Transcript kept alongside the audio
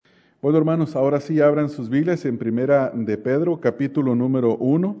Bueno, hermanos, ahora sí abran sus Biblias en Primera de Pedro, capítulo número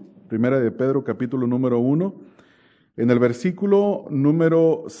 1. Primera de Pedro, capítulo número 1. En el versículo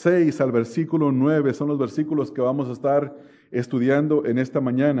número 6 al versículo 9 son los versículos que vamos a estar estudiando en esta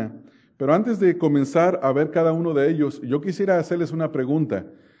mañana. Pero antes de comenzar a ver cada uno de ellos, yo quisiera hacerles una pregunta.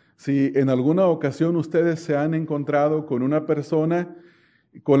 Si en alguna ocasión ustedes se han encontrado con una persona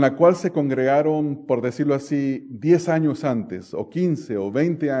con la cual se congregaron, por decirlo así, 10 años antes, o 15 o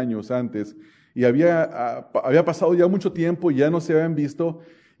 20 años antes, y había pasado ya mucho tiempo y ya no se habían visto,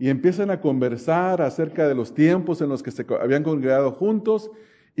 y empiezan a conversar acerca de los tiempos en los que se habían congregado juntos,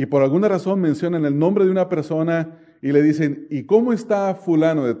 y por alguna razón mencionan el nombre de una persona y le dicen, ¿y cómo está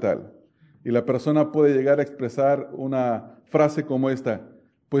fulano de tal? Y la persona puede llegar a expresar una frase como esta,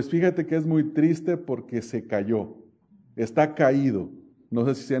 pues fíjate que es muy triste porque se cayó, está caído. No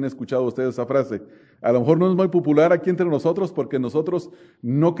sé si se han escuchado ustedes esa frase. A lo mejor no es muy popular aquí entre nosotros porque nosotros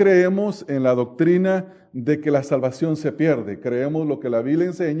no creemos en la doctrina de que la salvación se pierde. Creemos lo que la Biblia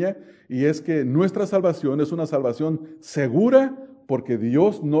enseña y es que nuestra salvación es una salvación segura porque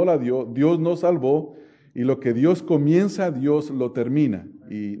Dios no la dio, Dios nos salvó y lo que Dios comienza, Dios lo termina.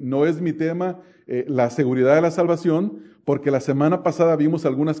 Y no es mi tema la seguridad de la salvación, porque la semana pasada vimos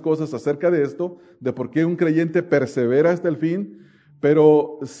algunas cosas acerca de esto, de por qué un creyente persevera hasta el fin.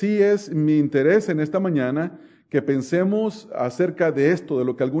 Pero sí es mi interés en esta mañana que pensemos acerca de esto, de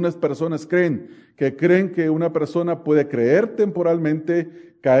lo que algunas personas creen, que una persona puede creer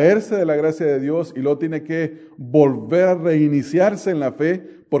temporalmente, caerse de la gracia de Dios y luego tiene que volver a reiniciarse en la fe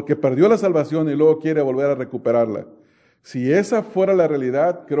porque perdió la salvación y luego quiere volver a recuperarla. Si esa fuera la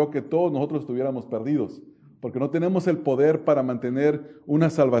realidad, creo que todos nosotros estuviéramos perdidos, porque no tenemos el poder para mantener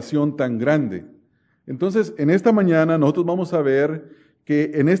una salvación tan grande. Entonces, en esta mañana nosotros vamos a ver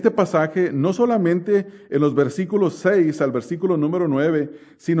que en este pasaje, no solamente en los versículos 6 al versículo número 9,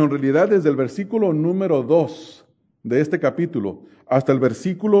 sino en realidad desde el versículo número 2 de este capítulo hasta el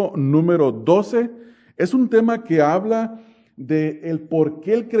versículo número 12, es un tema que habla de el por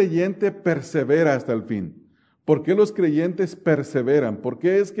qué el creyente persevera hasta el fin. ¿Por qué los creyentes perseveran? ¿Por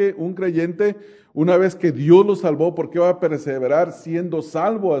qué es que un creyente, una vez que Dios lo salvó, por qué va a perseverar siendo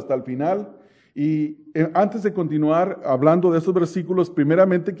salvo hasta el final? Y antes de continuar hablando de estos versículos,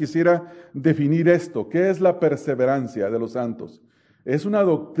 primeramente quisiera definir esto. ¿Qué es la perseverancia de los santos? Es una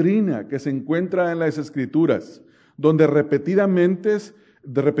doctrina que se encuentra en las Escrituras, donde repetidamente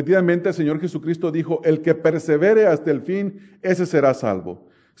el Señor Jesucristo dijo, el que persevere hasta el fin, ese será salvo.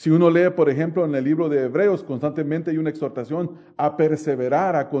 Si uno lee, por ejemplo, en el libro de Hebreos, constantemente hay una exhortación a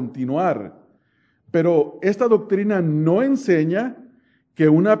perseverar, a continuar. Pero esta doctrina no enseña que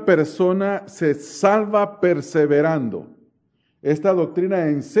una persona se salva perseverando. Esta doctrina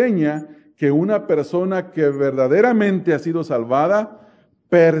enseña que una persona que verdaderamente ha sido salvada,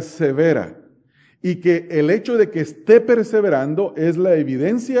 persevera. Y que el hecho de que esté perseverando es la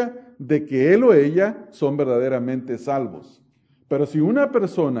evidencia de que él o ella son verdaderamente salvos. Pero si una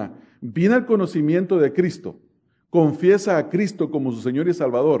persona viene al conocimiento de Cristo, confiesa a Cristo como su Señor y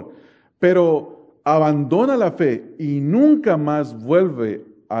Salvador, pero abandona la fe y nunca más vuelve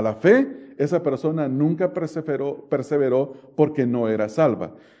a la fe, esa persona nunca perseveró porque no era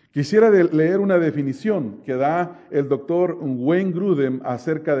salva. Quisiera leer una definición que da el doctor Wayne Grudem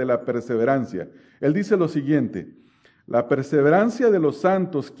acerca de la perseverancia. Él dice lo siguiente: la perseverancia de los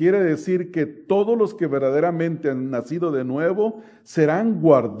santos quiere decir que todos los que verdaderamente han nacido de nuevo serán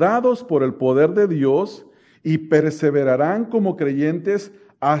guardados por el poder de Dios y perseverarán como creyentes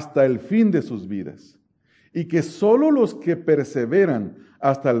hasta el fin de sus vidas. Y que solo los que perseveran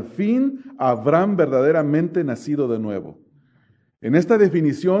hasta el fin habrán verdaderamente nacido de nuevo. En esta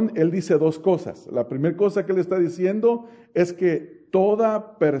definición, él dice dos cosas. La primera cosa que él está diciendo es que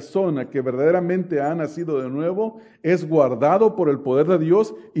toda persona que verdaderamente ha nacido de nuevo es guardado por el poder de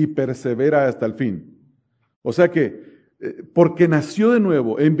Dios y persevera hasta el fin. O sea que, porque nació de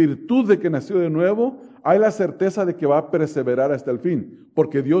nuevo, en virtud de que nació de nuevo, hay la certeza de que va a perseverar hasta el fin,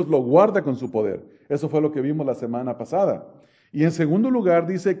 porque Dios lo guarda con su poder. Eso fue lo que vimos la semana pasada. Y en segundo lugar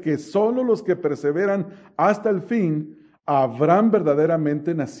dice que solo los que perseveran hasta el fin habrán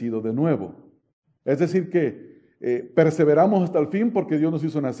verdaderamente nacido de nuevo. Es decir que perseveramos hasta el fin porque Dios nos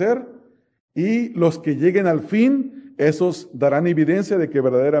hizo nacer, y los que lleguen al fin, esos darán evidencia de que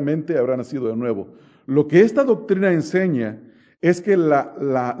verdaderamente habrán nacido de nuevo. Lo que esta doctrina enseña es que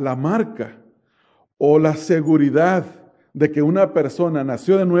la marca o la seguridad de que una persona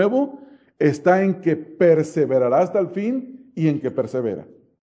nació de nuevo está en que perseverará hasta el fin y en que persevera.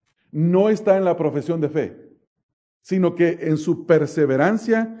 No está en la profesión de fe, sino que en su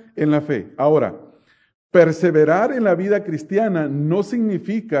perseverancia en la fe. Ahora, perseverar en la vida cristiana no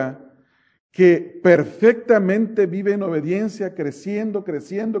significa que perfectamente vive en obediencia, creciendo,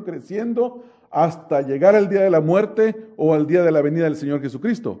 creciendo, creciendo, hasta llegar al día de la muerte o al día de la venida del Señor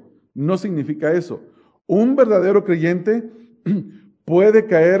Jesucristo. No significa eso. Un verdadero creyente puede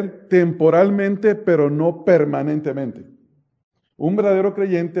caer temporalmente, pero no permanentemente. Un verdadero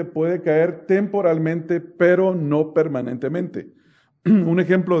creyente puede caer temporalmente, pero no permanentemente. Un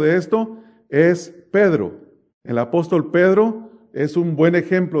ejemplo de esto es Pedro. El apóstol Pedro es un buen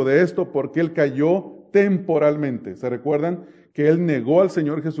ejemplo de esto porque él cayó temporalmente. ¿Se recuerdan que él negó al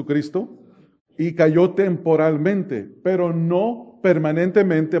Señor Jesucristo? Y cayó temporalmente, pero no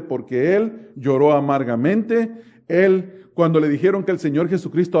permanentemente, porque él lloró amargamente. Él, cuando le dijeron que el Señor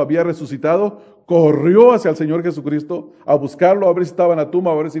Jesucristo había resucitado, corrió hacia el Señor Jesucristo a buscarlo, a ver si estaba en la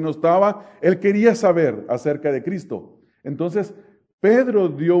tumba, a ver si no estaba. Él quería saber acerca de Cristo. Entonces, Pedro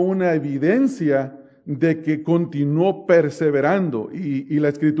dio una evidencia de que continuó perseverando, y la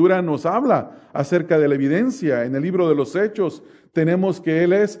Escritura nos habla acerca de la evidencia. En el libro de los Hechos tenemos que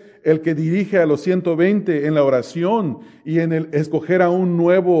Él es el que dirige a los 120 en la oración y en el escoger a un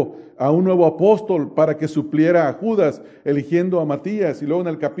nuevo apóstol para que supliera a Judas, eligiendo a Matías. Y luego en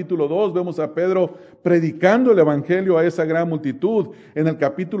el capítulo 2 vemos a Pedro predicando el evangelio a esa gran multitud. En el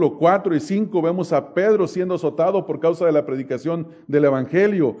capítulo 4 y 5 vemos a Pedro siendo azotado por causa de la predicación del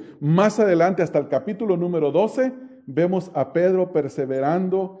evangelio. Más adelante, hasta el capítulo número 12, vemos a Pedro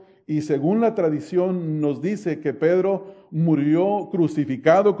perseverando. Y según la tradición nos dice que Pedro murió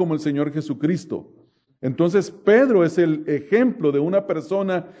crucificado como el Señor Jesucristo. Entonces Pedro es el ejemplo de una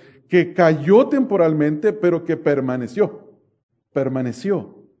persona que cayó temporalmente, pero que permaneció.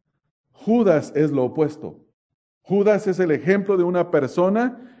 Permaneció. Judas es lo opuesto. Judas es el ejemplo de una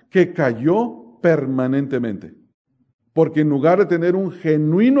persona que cayó permanentemente. Porque en lugar de tener un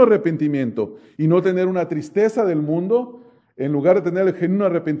genuino arrepentimiento y no tener una tristeza del mundo, en lugar de tener el genuino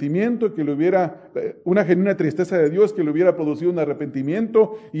arrepentimiento, que le hubiera una genuina tristeza de Dios, que le hubiera producido un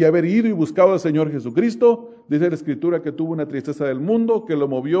arrepentimiento y haber ido y buscado al Señor Jesucristo, dice la Escritura que tuvo una tristeza del mundo que lo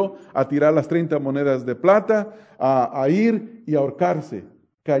movió a tirar las 30 monedas de plata, a ir y ahorcarse,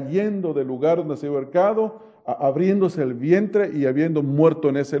 cayendo del lugar donde se había ahorcado, abriéndose el vientre y habiendo muerto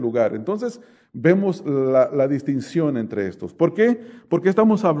en ese lugar. Entonces vemos la distinción entre estos. ¿Por qué? ¿Por qué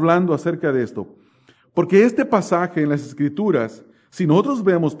estamos hablando acerca de esto? Porque este pasaje en las Escrituras, si nosotros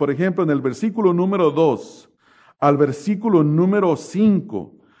vemos, por ejemplo, en el versículo número 2 al versículo número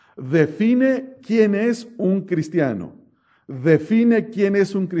 5, define quién es un cristiano. Define quién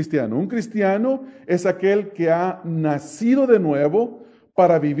es un cristiano. Un cristiano es aquel que ha nacido de nuevo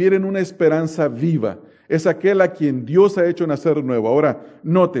para vivir en una esperanza viva. Es aquel a quien Dios ha hecho nacer de nuevo. Ahora,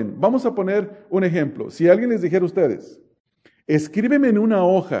 noten, vamos a poner un ejemplo. Si alguien les dijera a ustedes, escríbeme en una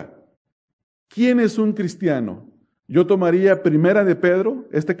hoja, ¿quién es un cristiano? Yo tomaría Primera de Pedro,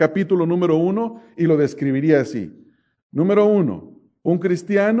 este capítulo número 1, y lo describiría así. Número 1, un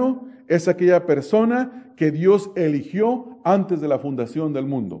cristiano es aquella persona que Dios eligió antes de la fundación del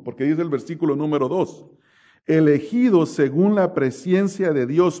mundo, porque dice el versículo número 2, elegido según la presciencia de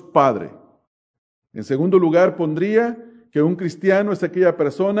Dios Padre. En segundo lugar, pondría que un cristiano es aquella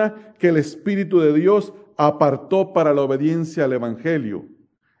persona que el Espíritu de Dios apartó para la obediencia al Evangelio.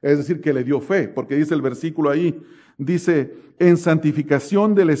 Es decir, que le dio fe, porque dice el versículo ahí, dice, en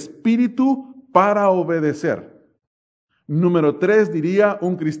santificación del Espíritu para obedecer. Número 3 diría,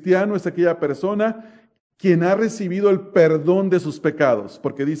 un cristiano es aquella persona quien ha recibido el perdón de sus pecados,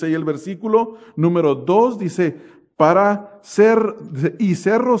 porque dice ahí el versículo número 2, dice, para ser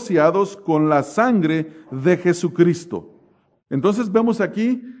rociados con la sangre de Jesucristo. Entonces vemos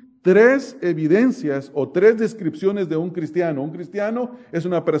aquí 3 evidencias o 3 descripciones de un cristiano. Un cristiano es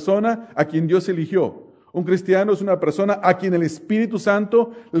una persona a quien Dios eligió. Un cristiano es una persona a quien el Espíritu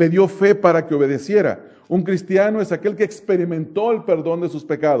Santo le dio fe para que obedeciera. Un cristiano es aquel que experimentó el perdón de sus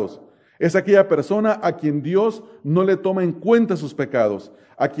pecados. Es aquella persona a quien Dios no le toma en cuenta sus pecados,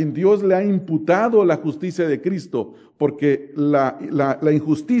 a quien Dios le ha imputado la justicia de Cristo, porque la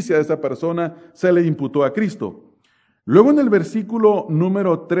injusticia de esa persona se le imputó a Cristo. Luego en el versículo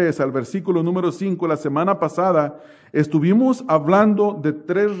número 3 al versículo número 5, la semana pasada, estuvimos hablando de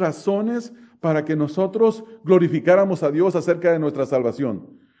 3 razones para que nosotros glorificáramos a Dios acerca de nuestra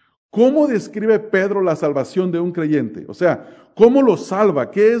salvación. ¿Cómo describe Pedro la salvación de un creyente? O sea, ¿cómo lo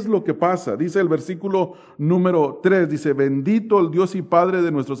salva? ¿Qué es lo que pasa? Dice el versículo número 3, dice, bendito el Dios y Padre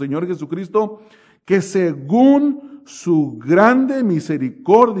de nuestro Señor Jesucristo, que según su grande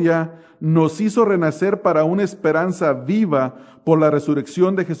misericordia nos hizo renacer para una esperanza viva por la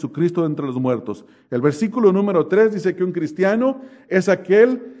resurrección de Jesucristo de entre los muertos. El versículo número 3 dice que un cristiano es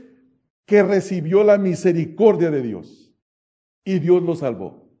aquel que recibió la misericordia de Dios y Dios lo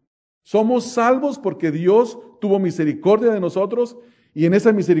salvó. Somos salvos porque Dios tuvo misericordia de nosotros y en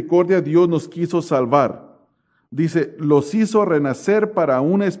esa misericordia Dios nos quiso salvar. Dice, los hizo renacer para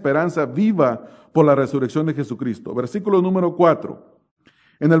una esperanza viva por la resurrección de Jesucristo. Versículo número 4.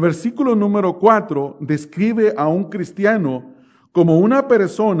 En el versículo número 4 describe a un cristiano como una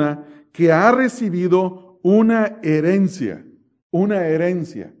persona que ha recibido una herencia. Una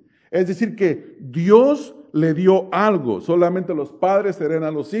herencia. Es decir, que Dios le dio algo. Solamente los padres heredan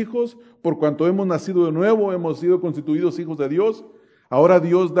a los hijos. Por cuanto hemos nacido de nuevo, hemos sido constituidos hijos de Dios. Ahora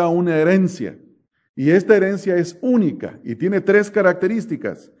Dios da una herencia. Y esta herencia es única y tiene 3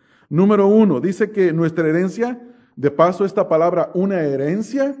 características. Número 1, dice que nuestra herencia, de paso esta palabra una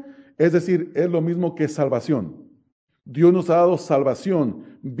herencia, es decir, es lo mismo que salvación. Dios nos ha dado salvación,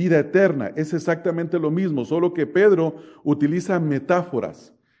 vida eterna, es exactamente lo mismo, solo que Pedro utiliza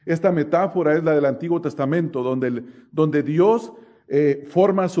metáforas. Esta metáfora es la del Antiguo Testamento, donde Dios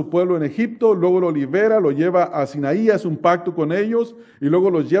forma a su pueblo en Egipto, luego lo libera, lo lleva a Sinaí, hace un pacto con ellos y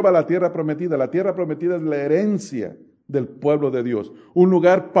luego los lleva a la tierra prometida. La tierra prometida es la herencia del pueblo de Dios, un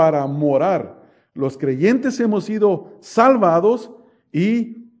lugar para morar. Los creyentes hemos sido salvados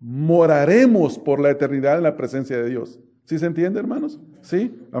y moraremos por la eternidad en la presencia de Dios. ¿Sí se entiende, hermanos?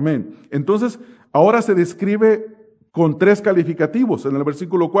 ¿Sí? Amén. Entonces, ahora se describe con 3 calificativos en el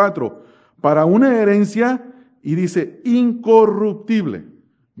versículo 4. Para una herencia, y dice, incorruptible.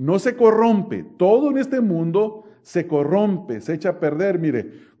 No se corrompe. Todo en este mundo se corrompe, se echa a perder. Mire,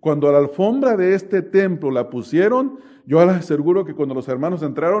 cuando la alfombra de este templo la pusieron, yo les aseguro que cuando los hermanos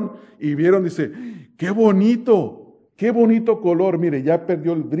entraron y vieron, dice, qué bonito color. Mire, ya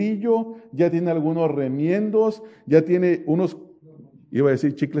perdió el brillo, ya tiene algunos remiendos, ya tiene unos, iba a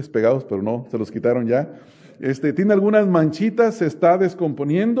decir chicles pegados, pero no, se los quitaron ya. Tiene algunas manchitas, se está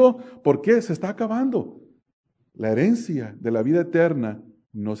descomponiendo. ¿Por qué? Se está acabando. La herencia de la vida eterna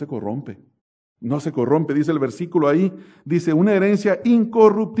no se corrompe. No se corrompe, dice el versículo ahí. Dice, una herencia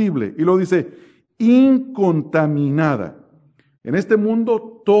incorruptible. Y luego dice, incontaminada. En este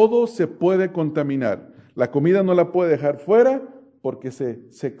mundo todo se puede contaminar. La comida no la puede dejar fuera porque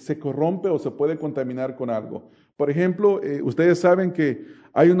se corrompe o se puede contaminar con algo. Por ejemplo, ustedes saben que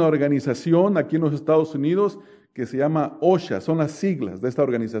hay una organización aquí en los Estados Unidos que se llama OSHA. Son las siglas de esta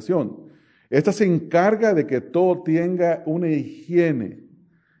organización. Esta se encarga de que todo tenga una higiene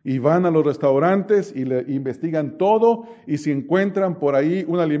y van a los restaurantes y le investigan todo y si encuentran por ahí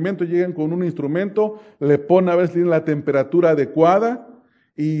un alimento, llegan con un instrumento, le ponen a ver si tiene la temperatura adecuada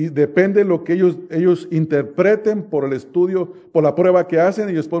y depende de lo que ellos interpreten por el estudio, por la prueba que hacen,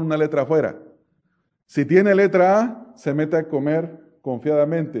 ellos ponen una letra afuera. Si tiene letra A, se mete a comer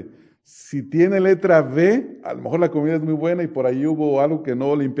confiadamente. Si tiene letra B, a lo mejor la comida es muy buena y por ahí hubo algo que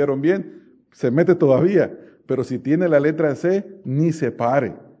no limpiaron bien, se mete todavía, pero si tiene la letra C, ni se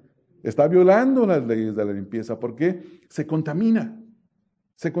pare. Está violando las leyes de la limpieza. ¿Por qué? Se contamina,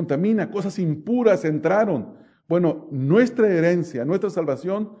 cosas impuras entraron. Bueno, nuestra herencia, nuestra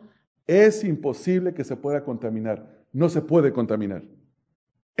salvación, es imposible que se pueda contaminar. No se puede contaminar.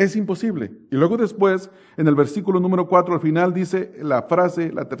 Es imposible. Y luego después, en el versículo número 4, al final dice la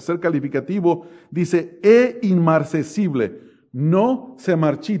frase, la tercer calificativo, dice, inmarcesible, no se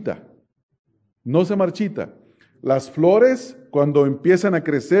marchita. No se marchita. Las flores, cuando empiezan a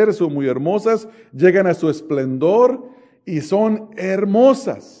crecer, son muy hermosas, llegan a su esplendor y son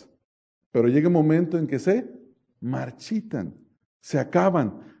hermosas. Pero llega un momento en que se marchitan, se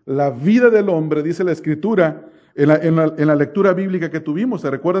acaban. La vida del hombre, dice la Escritura, en la lectura bíblica que tuvimos, ¿se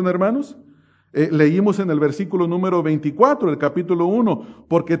recuerdan, hermanos? Leímos en el versículo número 24, del capítulo 1,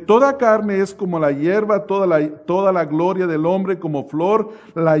 porque toda carne es como la hierba, toda la gloria del hombre como flor,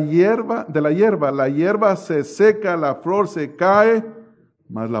 la hierba se seca, la flor se cae,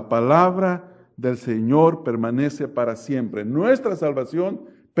 mas la palabra del Señor permanece para siempre. Nuestra salvación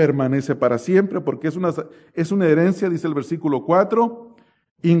permanece para siempre, porque es una herencia, dice el versículo 4,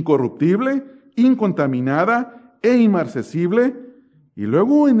 incorruptible, incontaminada e inmarcesible. Y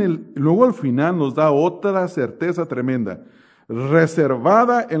luego al final nos da otra certeza tremenda,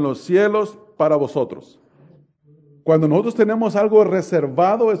 reservada en los cielos para vosotros. Cuando nosotros tenemos algo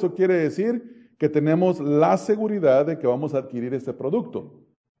reservado, eso quiere decir que tenemos la seguridad de que vamos a adquirir este producto.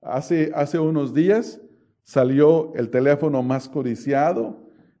 Hace unos días salió el teléfono más codiciado,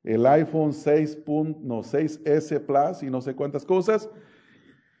 el iPhone 6S Plus y no sé cuántas cosas,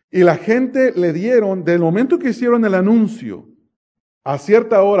 y la gente le dieron, del momento que hicieron el anuncio, a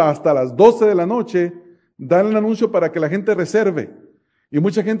cierta hora, hasta las 12 de la noche, dan el anuncio para que la gente reserve. Y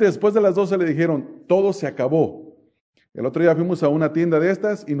mucha gente después de las 12 le dijeron, todo se acabó. El otro día fuimos a una tienda de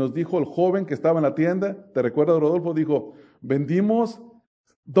estas y nos dijo el joven que estaba en la tienda, ¿te recuerdas, Rodolfo? Dijo, vendimos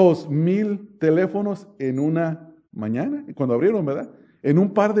 2,000 teléfonos en una mañana, cuando abrieron, ¿verdad? En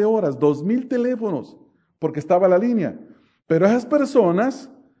un par de horas, 2,000 teléfonos, porque estaba la línea. Pero esas personas,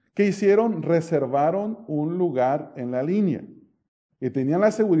 ¿qué hicieron? Reservaron un lugar en la línea y tenían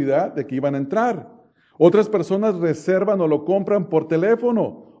la seguridad de que iban a entrar. Otras personas reservan o lo compran por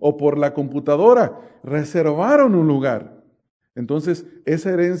teléfono o por la computadora. Reservaron un lugar. Entonces,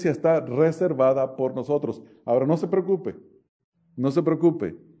 esa herencia está reservada por nosotros. Ahora, no se preocupe. No se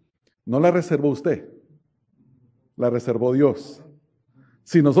preocupe. No la reservó usted. La reservó Dios.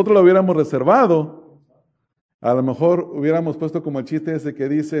 Si nosotros la hubiéramos reservado, a lo mejor hubiéramos puesto como el chiste ese que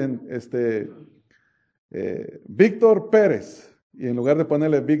dicen, Víctor Pérez. Y en lugar de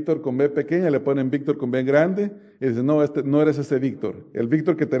ponerle Víctor con B pequeña, le ponen Víctor con B grande. Y dicen, no, no eres ese Víctor. El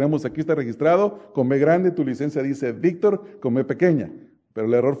Víctor que tenemos aquí está registrado con B grande. Tu licencia dice Víctor con B pequeña. Pero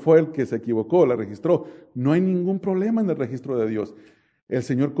el error fue el que se equivocó, la registró. No hay ningún problema en el registro de Dios. El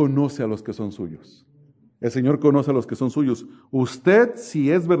Señor conoce a los que son suyos. El Señor conoce a los que son suyos. Usted,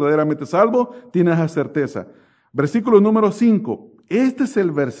 si es verdaderamente salvo, tiene esa certeza. Versículo número 5. Este es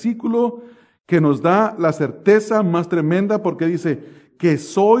el versículo que nos da la certeza más tremenda porque dice que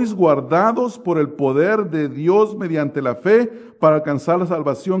sois guardados por el poder de Dios mediante la fe para alcanzar la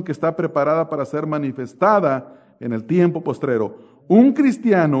salvación que está preparada para ser manifestada en el tiempo postrero. Un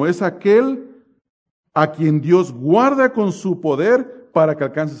cristiano es aquel a quien Dios guarda con su poder para que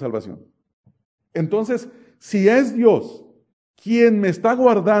alcance salvación. Entonces, si es Dios quien me está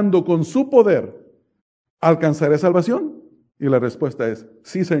guardando con su poder, ¿alcanzaré salvación? Y la respuesta es,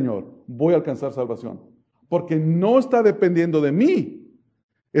 sí, Señor, voy a alcanzar salvación. Porque no está dependiendo de mí,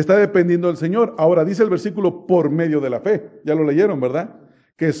 está dependiendo del Señor. Ahora dice el versículo, por medio de la fe. Ya lo leyeron, ¿verdad?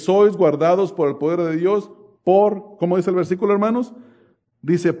 Que sois guardados por el poder de Dios, ¿cómo dice el versículo, hermanos?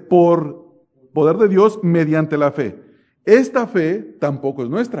 Dice, por poder de Dios mediante la fe. Esta fe tampoco es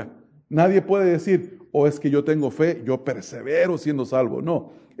nuestra. Nadie puede decir, es que yo tengo fe, yo persevero siendo salvo.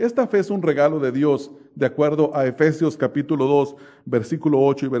 No, esta fe es un regalo de Dios, de acuerdo a Efesios capítulo 2, versículo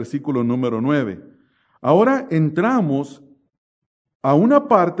 8 y versículo número 9. Ahora entramos a una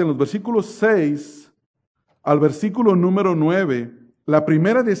parte en los versículos 6 al versículo número 9. La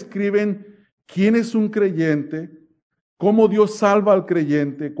primera describen quién es un creyente, cómo Dios salva al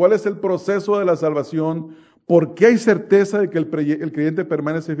creyente, cuál es el proceso de la salvación, por qué hay certeza de que el creyente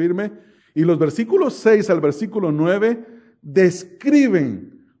permanece firme. Y los versículos 6 al versículo 9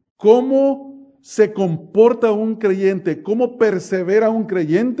 describen cómo se comporta un creyente, cómo persevera un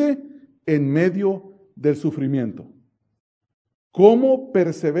creyente en medio del sufrimiento. Cómo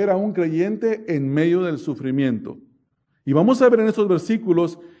persevera un creyente en medio del sufrimiento. Y vamos a ver en estos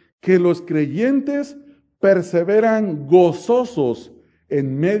versículos que los creyentes perseveran gozosos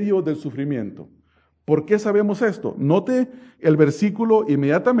en medio del sufrimiento. ¿Por qué sabemos esto? Note el versículo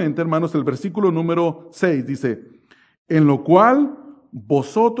inmediatamente, hermanos, el versículo número 6 dice, en lo cual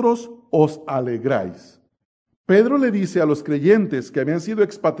vosotros os alegráis. Pedro le dice a los creyentes que habían sido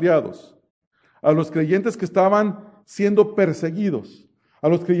expatriados, a los creyentes que estaban siendo perseguidos, a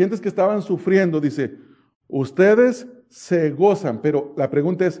los creyentes que estaban sufriendo, dice, ustedes se gozan, pero la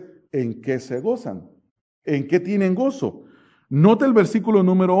pregunta es, ¿en qué se gozan? ¿En qué tienen gozo? Note el versículo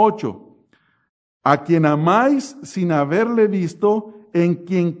número 8. A quien amáis sin haberle visto, en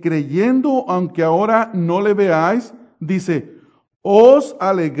quien creyendo, aunque ahora no le veáis, dice, os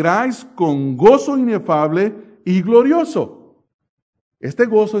alegráis con gozo inefable y glorioso. Este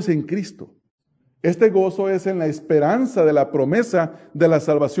gozo es en Cristo. Este gozo es en la esperanza de la promesa de la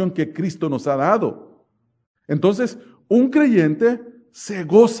salvación que Cristo nos ha dado. Entonces, un creyente se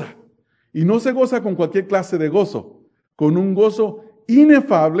goza. Y no se goza con cualquier clase de gozo, con un gozo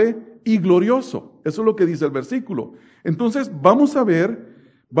inefable y glorioso. Eso es lo que dice el versículo. Entonces, vamos a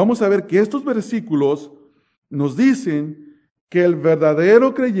ver que estos versículos nos dicen que el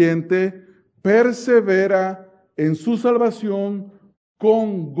verdadero creyente persevera en su salvación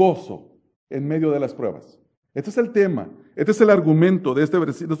con gozo en medio de las pruebas. Este es el tema, este es el argumento de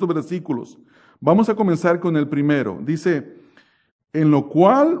estos versículos. Vamos a comenzar con el primero. Dice, en lo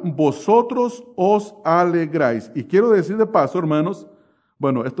cual vosotros os alegráis. Y quiero decir de paso, hermanos,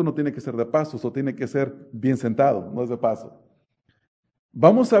 bueno, esto no tiene que ser de paso, esto tiene que ser bien sentado, no es de paso.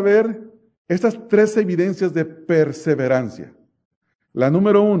 Vamos a ver estas tres evidencias de perseverancia. La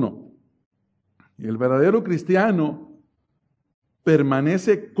número 1, el verdadero cristiano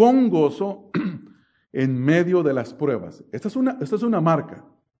permanece con gozo en medio de las pruebas. Esta es una marca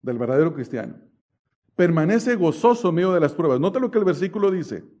del verdadero cristiano. Permanece gozoso en medio de las pruebas. Nota lo que el versículo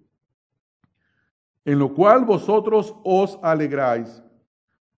dice. En lo cual vosotros os alegráis,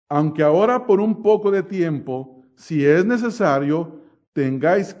 aunque ahora por un poco de tiempo, si es necesario,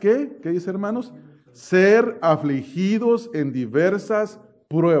 tengáis que, ¿qué dice, hermanos? Ser afligidos en diversas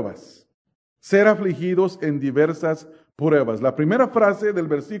pruebas. Ser afligidos en diversas pruebas. La primera frase del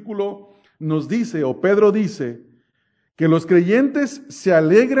versículo nos dice, o Pedro dice, que los creyentes se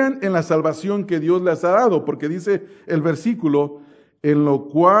alegran en la salvación que Dios les ha dado, porque dice el versículo, en lo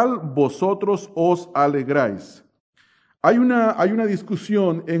cual vosotros os alegráis. Hay una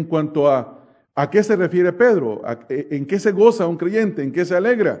discusión en cuanto a qué se refiere Pedro, en qué se goza un creyente, en qué se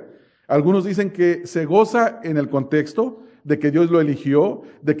alegra. Algunos dicen que se goza en el contexto de que Dios lo eligió,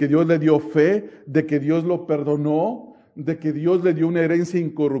 de que Dios le dio fe, de que Dios lo perdonó, de que Dios le dio una herencia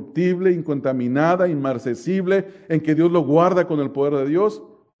incorruptible, incontaminada, inmarcesible, en que Dios lo guarda con el poder de Dios.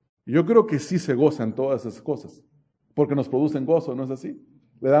 Yo creo que sí se gozan todas esas cosas, porque nos producen gozo, ¿no es así?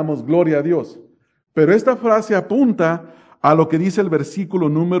 Le damos gloria a Dios. Pero esta frase apunta a lo que dice el versículo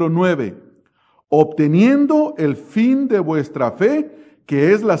número 9, obteniendo el fin de vuestra fe,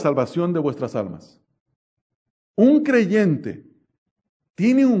 que es la salvación de vuestras almas. Un creyente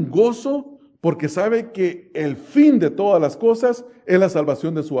tiene un gozo porque sabe que el fin de todas las cosas es la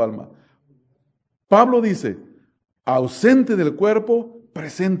salvación de su alma. Pablo dice, ausente del cuerpo,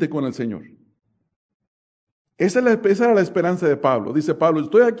 presente con el Señor. Esa era la esperanza de Pablo. Dice Pablo,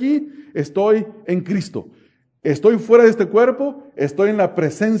 estoy aquí, estoy en Cristo. Estoy fuera de este cuerpo, estoy en la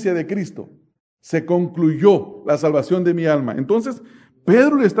presencia de Cristo. Se concluyó la salvación de mi alma. Entonces,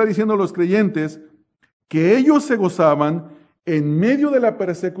 Pedro le está diciendo a los creyentes que ellos se gozaban en medio de la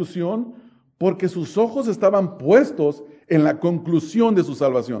persecución porque sus ojos estaban puestos en la conclusión de su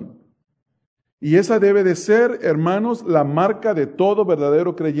salvación. Y esa debe de ser, hermanos, la marca de todo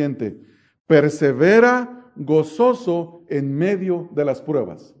verdadero creyente. Persevera gozoso en medio de las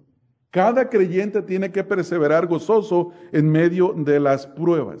pruebas. Cada creyente tiene que perseverar gozoso en medio de las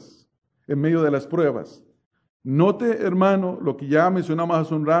pruebas. En medio de las pruebas. Note, hermano, lo que ya mencionamos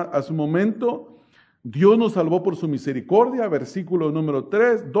hace un momento. Dios nos salvó por su misericordia, versículo número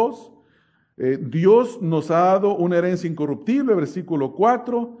 2. Dios nos ha dado una herencia incorruptible, versículo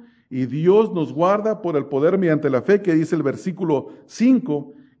 4. Y Dios nos guarda por el poder mediante la fe, que dice el versículo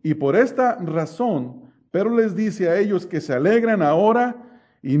 5. Y por esta razón, Pedro les dice a ellos que se alegran ahora.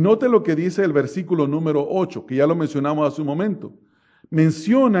 Y note lo que dice el versículo número 8, que ya lo mencionamos hace un momento.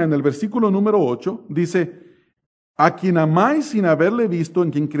 Menciona en el versículo número 8, dice, a quien amáis sin haberle visto,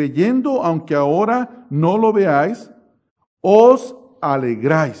 en quien creyendo, aunque ahora no lo veáis, os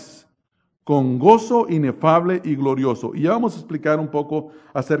alegráis con gozo inefable y glorioso. Y ya vamos a explicar un poco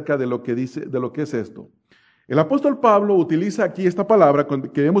acerca de lo que dice, de lo que es esto. El apóstol Pablo utiliza aquí esta palabra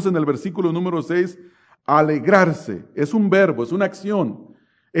que vemos en el versículo número 6, alegrarse. Es un verbo, es una acción.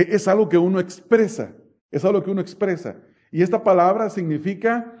 Es algo que uno expresa, es algo que uno expresa. Y esta palabra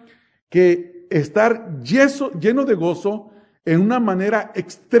significa que estar lleno de gozo en una manera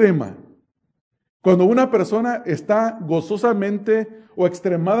extrema. Cuando una persona está gozosamente o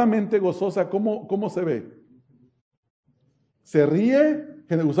extremadamente gozosa, ¿cómo se ve? Se ríe,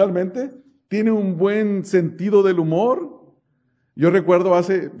 usualmente, tiene un buen sentido del humor. Yo recuerdo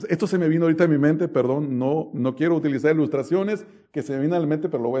esto se me vino ahorita en mi mente, perdón, no quiero utilizar ilustraciones que se me vienen a la mente,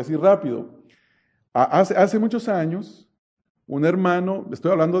 pero lo voy a decir rápido. Hace muchos años, un hermano,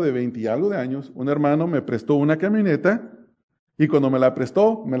 estoy hablando de 20 y algo de años, un hermano me prestó una camioneta y cuando me la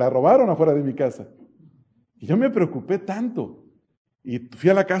prestó, me la robaron afuera de mi casa. Y yo me preocupé tanto. Y fui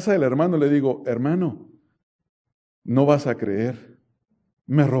a la casa del hermano y le digo, hermano, no vas a creer,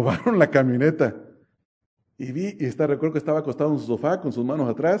 me robaron la camioneta. Y recuerdo que estaba acostado en su sofá con sus manos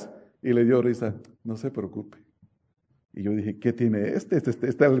atrás y le dio risa. No se preocupe. Y yo dije, ¿qué tiene este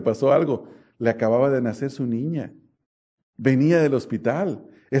le pasó algo. Le acababa de nacer su niña. Venía del hospital.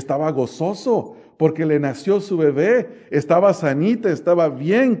 Estaba gozoso porque le nació su bebé. Estaba sanita, estaba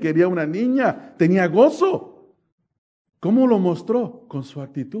bien, quería una niña. Tenía gozo. ¿Cómo lo mostró? Con su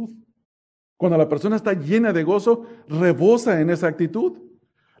actitud. Cuando la persona está llena de gozo, rebosa en esa actitud.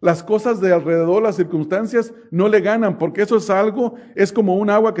 Las cosas de alrededor, las circunstancias, no le ganan, porque eso es como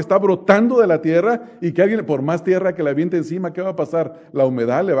un agua que está brotando de la tierra y que alguien, por más tierra que le aviente encima, ¿qué va a pasar? La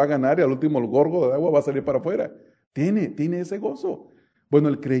humedad le va a ganar y al último el gorgo de agua va a salir para afuera. Tiene ese gozo. Bueno,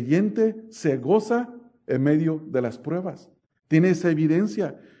 el creyente se goza en medio de las pruebas. Tiene esa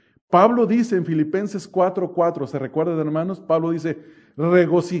evidencia. Pablo dice en Filipenses 4:4, ¿se recuerdan, hermanos? Pablo dice,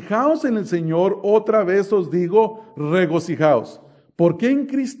 regocijaos en el Señor, otra vez os digo, regocijaos. ¿Por qué en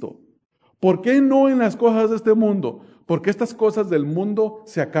Cristo? ¿Por qué no en las cosas de este mundo? Porque estas cosas del mundo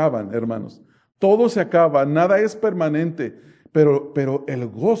se acaban, hermanos. Todo se acaba, nada es permanente, pero el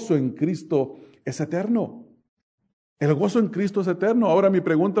gozo en Cristo es eterno. El gozo en Cristo es eterno. Ahora mi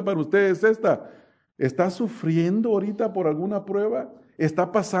pregunta para ustedes es esta. ¿Está sufriendo ahorita por alguna prueba?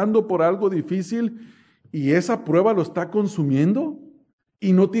 ¿Está pasando por algo difícil y esa prueba lo está consumiendo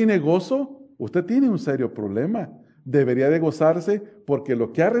y no tiene gozo? Usted tiene un serio problema. Debería de gozarse porque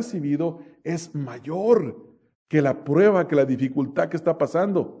lo que ha recibido es mayor que la prueba, que la dificultad que está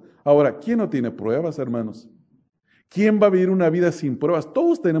pasando. Ahora, ¿quién no tiene pruebas, hermanos? ¿Quién va a vivir una vida sin pruebas?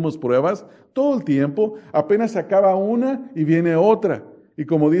 Todos tenemos pruebas todo el tiempo. Apenas se acaba una y viene otra. Y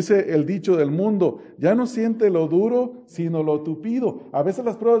como dice el dicho del mundo, ya no siente lo duro, sino lo tupido. A veces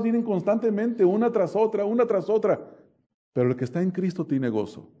las pruebas vienen constantemente, una tras otra, una tras otra. Pero el que está en Cristo tiene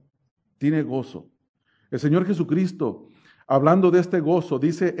gozo. Tiene gozo. El Señor Jesucristo, hablando de este gozo,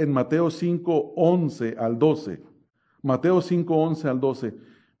 dice en Mateo 5:11 al 12. Mateo 5:11 al 12.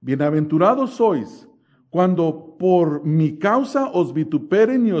 Bienaventurados sois cuando por mi causa os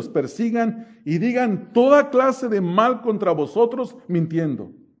vituperen y os persigan y digan toda clase de mal contra vosotros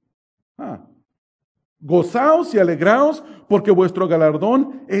mintiendo. Gozaos y alegraos porque vuestro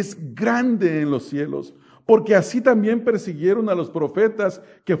galardón es grande en los cielos, porque así también persiguieron a los profetas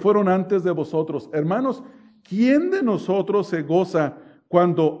que fueron antes de vosotros. Hermanos, ¿quién de nosotros se goza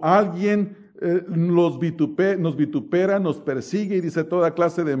cuando alguien nos vitupera, nos persigue y dice toda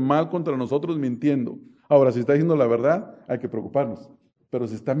clase de mal contra nosotros mintiendo? Ahora, si está diciendo la verdad, hay que preocuparnos. Pero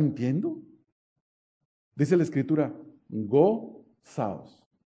si está mintiendo, dice la Escritura, gozaos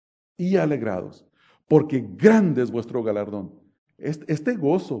y alegrados, porque grande es vuestro galardón. Este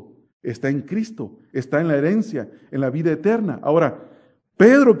gozo está en Cristo, está en la herencia, en la vida eterna. Ahora,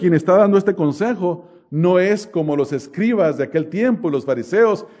 Pedro, quien está dando este consejo, no es como los escribas de aquel tiempo, los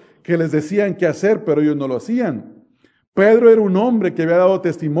fariseos, que les decían qué hacer, pero ellos no lo hacían. Pedro era un hombre que había dado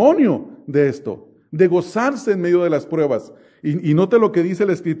testimonio de esto, de gozarse en medio de las pruebas. Y note lo que dice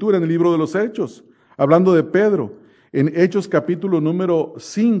la Escritura en el libro de los Hechos, hablando de Pedro, en Hechos capítulo número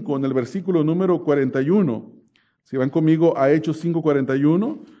 5, en el versículo número 41. Si van conmigo a Hechos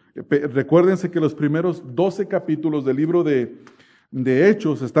 5:41, recuérdense que los primeros 12 capítulos del libro de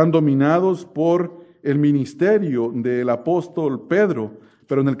Hechos están dominados por el ministerio del apóstol Pedro,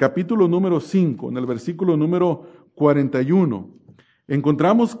 pero en el capítulo número 5, en el versículo número 41,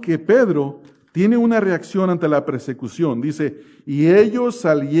 encontramos que Pedro tiene una reacción ante la persecución. Dice, y ellos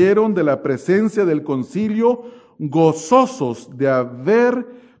salieron de la presencia del concilio gozosos de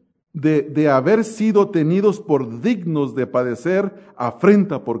haber sido tenidos por dignos de padecer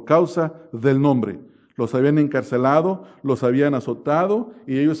afrenta por causa del nombre. Los habían encarcelado, los habían azotado,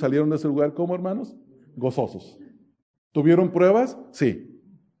 y ellos salieron de ese lugar, ¿cómo, hermanos? Gozosos. ¿Tuvieron pruebas? Sí,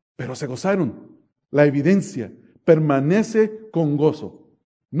 pero se gozaron. La evidencia permanece con gozo.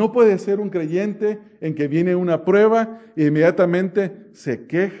 No puede ser un creyente en que viene una prueba e inmediatamente se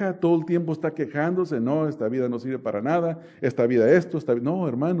queja, todo el tiempo está quejándose, no, esta vida no sirve para nada, esta vida esto, No,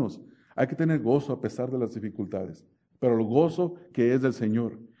 hermanos, hay que tener gozo a pesar de las dificultades, pero el gozo que es del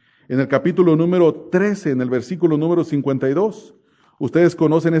Señor. En el capítulo número 13, en el versículo número 52, ustedes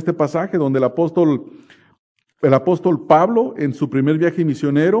conocen este pasaje donde el apóstol Pablo, en su primer viaje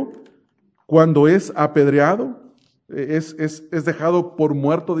misionero, cuando es apedreado, es dejado por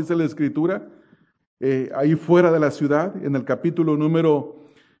muerto, dice la Escritura, ahí fuera de la ciudad, en el capítulo número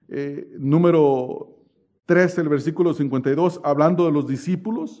 13, el versículo 52, hablando de los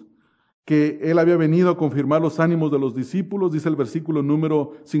discípulos, que él había venido a confirmar los ánimos de los discípulos, dice el versículo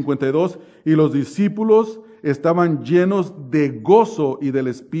número 52, y los discípulos estaban llenos de gozo y del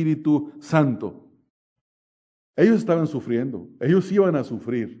Espíritu Santo. Ellos estaban sufriendo, ellos iban a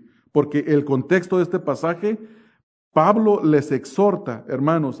sufrir, porque el contexto de este pasaje, Pablo les exhorta,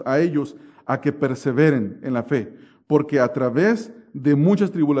 hermanos, a ellos a que perseveren en la fe, porque a través de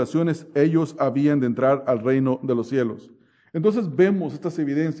muchas tribulaciones ellos habían de entrar al reino de los cielos. Entonces vemos estas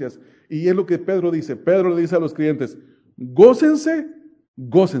evidencias y es lo que Pedro dice. Pedro le dice a los creyentes, gócense,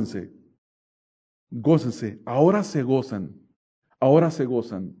 gócense, gócense. Ahora se gozan, ahora se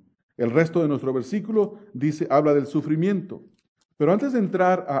gozan. El resto de nuestro versículo dice, habla del sufrimiento. Pero antes de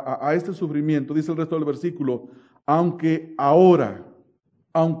entrar a este sufrimiento, dice el resto del versículo, aunque ahora,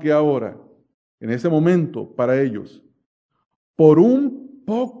 en ese momento para ellos, por un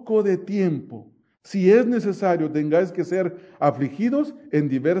poco de tiempo, si es necesario, tengáis que ser afligidos en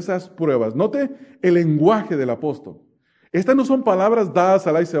diversas pruebas. Note el lenguaje del apóstol. Estas no son palabras dadas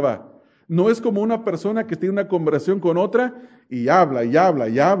al ahí se va. No es como una persona que tiene una conversación con otra y habla, y habla,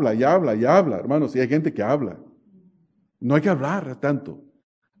 y habla, y habla, y habla. Hermanos, si hay gente que habla. No hay que hablar tanto.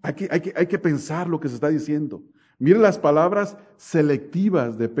 Hay que pensar lo que se está diciendo. Mire las palabras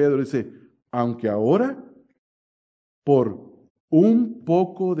selectivas de Pedro. Dice, aunque ahora, por un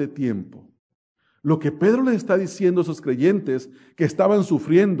poco de tiempo. Lo que Pedro le está diciendo a esos creyentes que estaban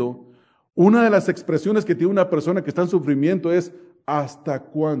sufriendo, Una de las expresiones que tiene una persona que está en sufrimiento es ¿hasta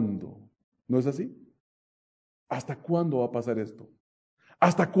cuándo? ¿No es así? ¿Hasta cuándo va a pasar esto?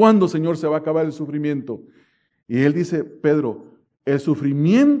 ¿Hasta cuándo, Señor, se va a acabar el sufrimiento? Y él dice, Pedro, el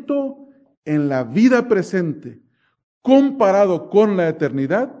sufrimiento en la vida presente, comparado con la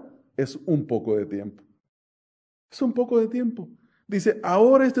eternidad, es un poco de tiempo. Es un poco de tiempo. Dice,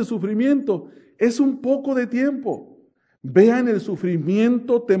 ahora este sufrimiento es un poco de tiempo. Vean el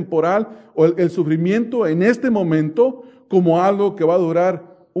sufrimiento temporal o el sufrimiento en este momento como algo que va a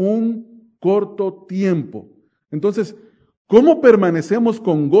durar un corto tiempo. Entonces, ¿cómo permanecemos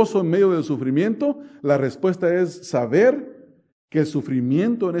con gozo en medio del sufrimiento? La respuesta es saber que el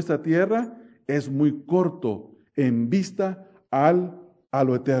sufrimiento en esta tierra es muy corto en vista a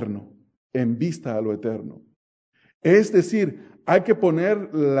lo eterno. En vista a lo eterno. Es decir, hay que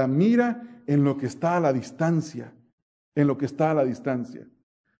poner la mira en lo que está a la distancia. En lo que está a la distancia.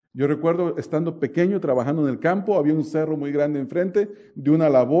 Yo recuerdo estando pequeño, trabajando en el campo, había un cerro muy grande enfrente de una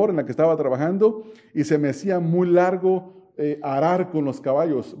labor en la que estaba trabajando y se me hacía muy largo arar con los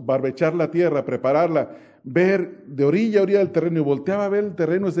caballos, barbechar la tierra, prepararla, ver de orilla a orilla del terreno y volteaba a ver el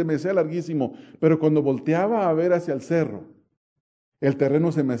terreno y se me hacía larguísimo, pero cuando volteaba a ver hacia el cerro, el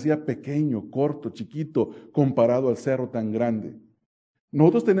terreno se me hacía pequeño, corto, chiquito, comparado al cerro tan grande.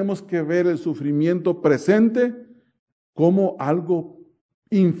 Nosotros tenemos que ver el sufrimiento presente como algo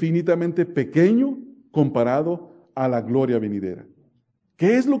infinitamente pequeño comparado a la gloria venidera.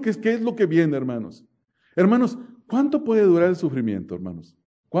 ¿Qué es lo que viene, hermanos? Hermanos, ¿cuánto puede durar el sufrimiento, hermanos?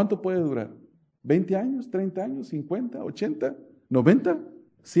 ¿Cuánto puede durar? ¿20 años? ¿30 años? ¿50? ¿80? ¿90?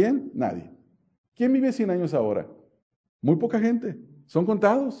 ¿100? Nadie. ¿Quién vive 100 años ahora? Muy poca gente. Son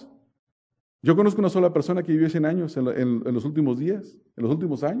contados. Yo conozco una sola persona que vivió 100 años en los últimos días, en los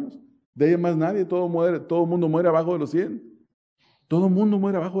últimos años. De ahí más nadie, todo el mundo muere abajo de los 100. Todo el mundo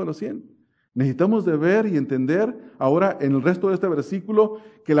muere abajo de los 100. Necesitamos de ver y entender ahora en el resto de este versículo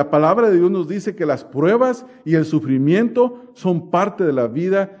que la palabra de Dios nos dice que las pruebas y el sufrimiento son parte de la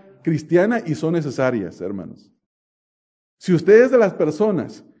vida cristiana y son necesarias, hermanos. Si usted es de las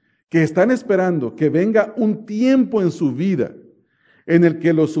personas que están esperando que venga un tiempo en su vida en el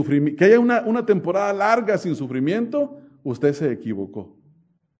que que haya una temporada larga sin sufrimiento, usted se equivocó.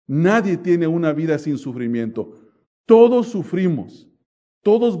 Nadie tiene una vida sin sufrimiento. Todos sufrimos.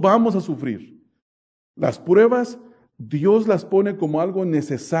 Todos vamos a sufrir. Las pruebas, Dios las pone como algo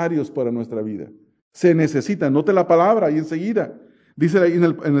necesarios para nuestra vida. Se necesitan. Note la palabra ahí enseguida. Dice ahí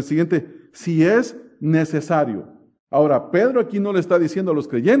en el siguiente, si es necesario. Ahora, Pedro aquí no le está diciendo a los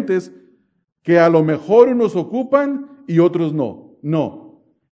creyentes que a lo mejor unos ocupan y otros no. No.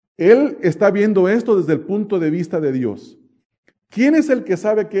 Él está viendo esto desde el punto de vista de Dios. ¿Quién es el que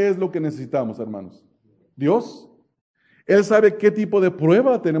sabe qué es lo que necesitamos, hermanos? Dios. Él sabe qué tipo de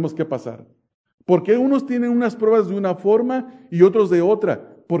prueba tenemos que pasar. ¿Por qué unos tienen unas pruebas de una forma y otros de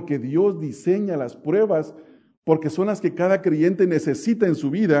otra? Porque Dios diseña las pruebas, porque son las que cada creyente necesita en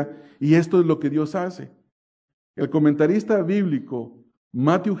su vida, y esto es lo que Dios hace. El comentarista bíblico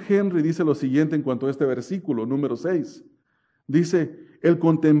Matthew Henry dice lo siguiente en cuanto a este versículo, número 6. Dice, el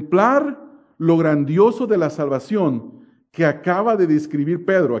contemplar lo grandioso de la salvación que acaba de describir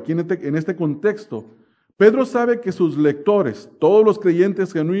Pedro, aquí en este contexto, Pedro sabe que sus lectores, todos los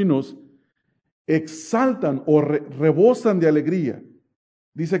creyentes genuinos, exaltan o rebosan de alegría.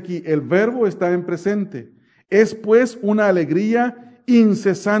 Dice aquí, el verbo está en presente. Es pues una alegría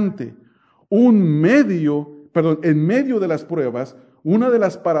incesante. En medio de las pruebas, una de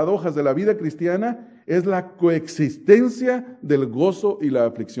las paradojas de la vida cristiana es la coexistencia del gozo y la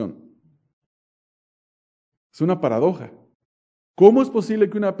aflicción. Es una paradoja. ¿Cómo es posible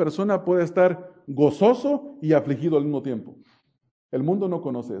que una persona pueda estar gozoso y afligido al mismo tiempo? El mundo no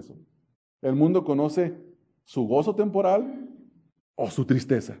conoce eso. El mundo conoce su gozo temporal o su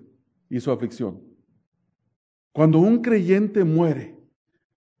tristeza y su aflicción. Cuando un creyente muere,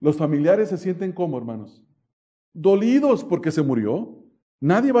 los familiares se sienten ¿cómo, hermanos? Dolidos porque se murió.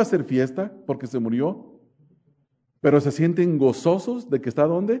 Nadie va a hacer fiesta porque se murió. Pero se sienten gozosos de que está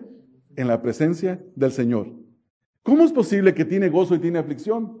 ¿dónde? En la presencia del Señor. ¿Cómo es posible que tiene gozo y tiene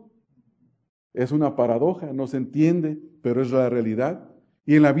aflicción? Es una paradoja, no se entiende, pero es la realidad.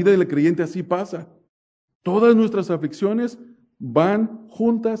 Y en la vida del creyente así pasa. Todas nuestras aflicciones van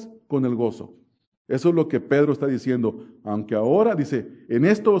juntas con el gozo. Eso es lo que Pedro está diciendo. Aunque ahora, dice, en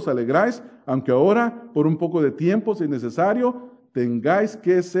esto os alegráis, aunque ahora, por un poco de tiempo, si es necesario, tengáis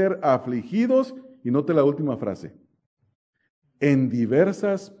que ser afligidos. Y note la última frase. En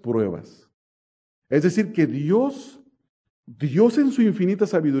diversas pruebas. Es decir, que Dios en su infinita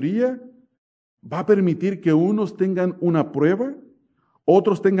sabiduría va a permitir que unos tengan una prueba,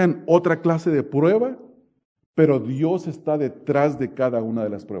 otros tengan otra clase de prueba, pero Dios está detrás de cada una de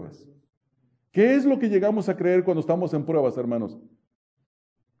las pruebas. ¿Qué es lo que llegamos a creer cuando estamos en pruebas, hermanos?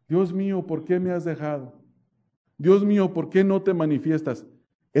 Dios mío, ¿por qué me has dejado? Dios mío, ¿por qué no te manifiestas?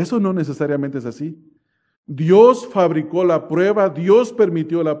 Eso no necesariamente es así. Dios fabricó la prueba, Dios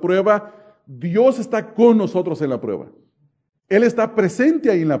permitió la prueba, Dios está con nosotros en la prueba. Él está presente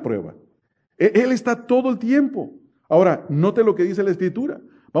ahí en la prueba. Él está todo el tiempo. Ahora, note lo que dice la Escritura.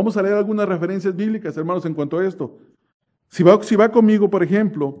 Vamos a leer algunas referencias bíblicas, hermanos, en cuanto a esto. Si va conmigo, por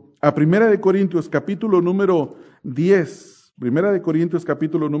ejemplo, a 1 Corintios capítulo número 10. 1 Corintios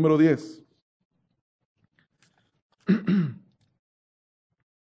capítulo número 10.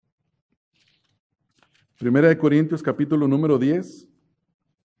 Primera de Corintios capítulo número 10.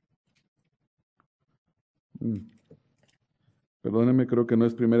 Perdónenme, creo que no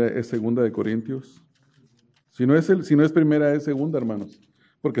es primera, es segunda de Corintios. Si no es primera, es segunda, hermanos.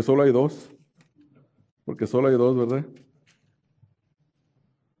 Porque solo hay dos. ¿Verdad?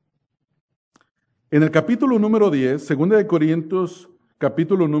 En el capítulo número 10, segunda de Corintios,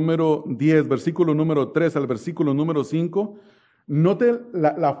 capítulo número 10, versículo número 3 al versículo número 5, note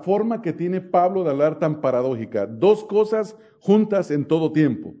la forma que tiene Pablo de hablar tan paradójica. Dos cosas juntas en todo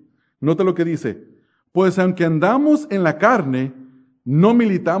tiempo. Note lo que dice. Pues aunque andamos en la carne, no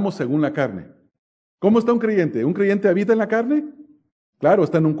militamos según la carne. ¿Cómo está un creyente? ¿Un creyente habita en la carne? Claro,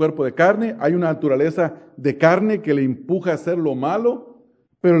 está en un cuerpo de carne, hay una naturaleza de carne que le empuja a hacer lo malo,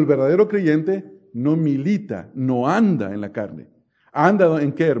 pero el verdadero creyente no milita, no anda en la carne. ¿Anda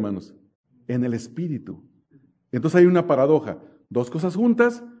en qué, hermanos? En el Espíritu. Entonces hay una paradoja. Dos cosas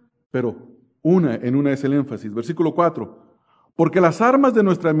juntas, pero en una es el énfasis. Versículo 4. Porque las armas de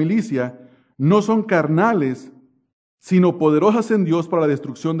nuestra milicia no son carnales, sino poderosas en Dios para la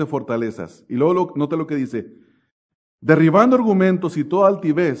destrucción de fortalezas. Y luego note lo que dice. Derribando argumentos y toda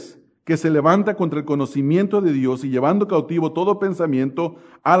altivez que se levanta contra el conocimiento de Dios y llevando cautivo todo pensamiento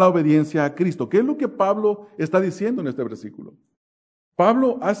a la obediencia a Cristo. ¿Qué es lo que Pablo está diciendo en este versículo?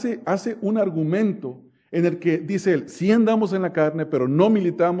 Pablo hace un argumento en el que dice él, sí andamos en la carne, pero no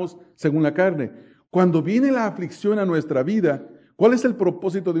militamos según la carne. Cuando viene la aflicción a nuestra vida, ¿cuál es el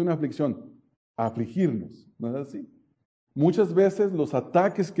propósito de una aflicción? Afligirnos, ¿no es así? Muchas veces los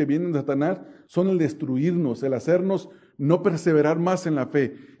ataques que vienen de Satanás son el destruirnos, el hacernos no perseverar más en la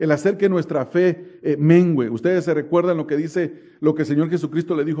fe, el hacer que nuestra fe mengüe. Ustedes se recuerdan lo que dice, lo que el Señor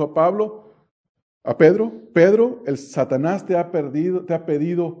Jesucristo le dijo a Pedro, el Satanás te ha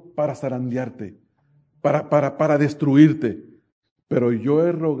pedido para zarandearte, para destruirte, pero yo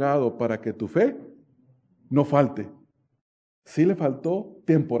he rogado para que tu fe no falte. Sí le faltó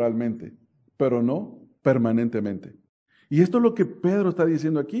temporalmente, pero no permanentemente. Y esto es lo que Pedro está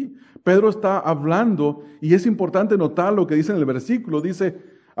diciendo aquí. Pedro está hablando, y es importante notar lo que dice en el versículo. Dice,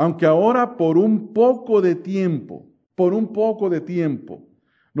 aunque ahora por un poco de tiempo,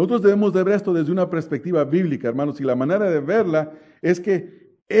 nosotros debemos de ver esto desde una perspectiva bíblica, hermanos, y la manera de verla es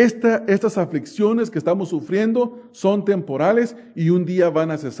que estas aflicciones que estamos sufriendo son temporales y un día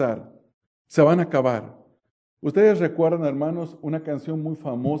van a cesar, se van a acabar. Ustedes recuerdan, hermanos, una canción muy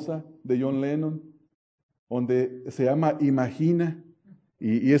famosa de John Lennon, donde se llama Imagina,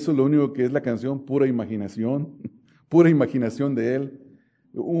 y eso es lo único que es la canción, pura imaginación de él.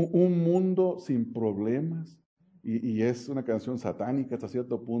 Un mundo sin problemas, y es una canción satánica hasta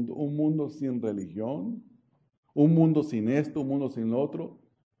cierto punto, un mundo sin religión, un mundo sin esto, un mundo sin lo otro.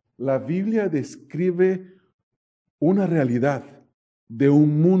 La Biblia describe una realidad de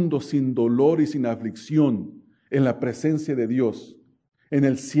un mundo sin dolor y sin aflicción en la presencia de Dios, en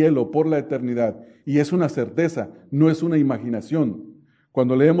el cielo por la eternidad. Y es una certeza, no es una imaginación.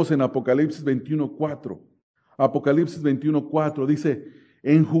 Cuando leemos en Apocalipsis 21:4 dice,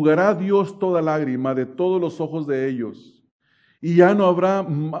 enjugará Dios toda lágrima de todos los ojos de ellos, y ya no habrá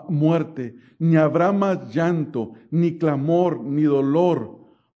muerte, ni habrá más llanto, ni clamor, ni dolor,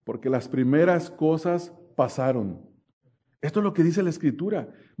 porque las primeras cosas pasaron. Esto es lo que dice la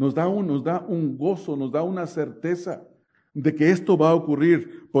Escritura. Nos da un gozo, nos da una certeza de que esto va a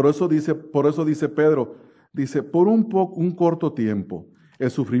ocurrir. Por eso dice Pedro, dice, por un corto tiempo. El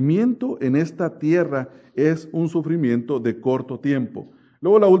sufrimiento en esta tierra es un sufrimiento de corto tiempo.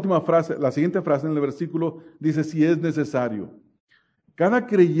 Luego la siguiente frase en el versículo dice, si es necesario. Cada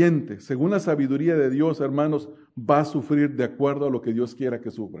creyente, según la sabiduría de Dios, hermanos, va a sufrir de acuerdo a lo que Dios quiera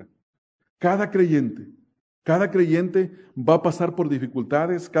que sufra. Cada creyente va a pasar por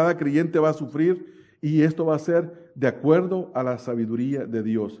dificultades, cada creyente va a sufrir, y esto va a ser de acuerdo a la sabiduría de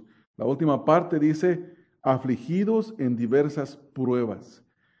Dios. La última parte dice, afligidos en diversas pruebas.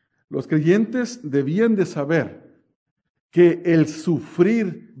 Los creyentes debían de saber que el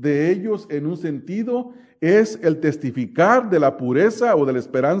sufrir de ellos en un sentido es el testificar de la pureza o de la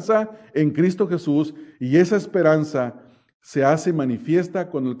esperanza en Cristo Jesús, y esa esperanza se hace manifiesta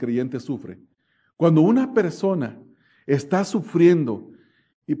cuando el creyente sufre. Cuando una persona está sufriendo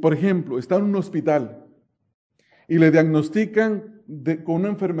y, por ejemplo, está en un hospital y le diagnostican con una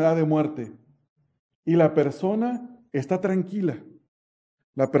enfermedad de muerte y la persona está tranquila,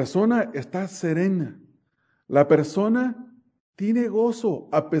 la persona está serena, la persona tiene gozo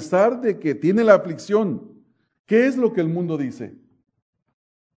a pesar de que tiene la aflicción. ¿Qué es lo que el mundo dice?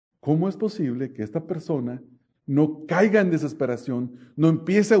 ¿Cómo es posible que esta persona no caiga en desesperación, no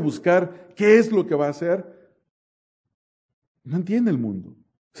empiece a buscar qué es lo que va a hacer? No entiende el mundo.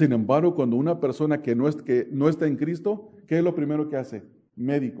 Sin embargo, cuando una persona que no está en Cristo, ¿qué es lo primero que hace?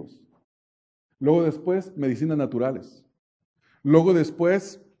 Médicos. Luego después, medicinas naturales. Luego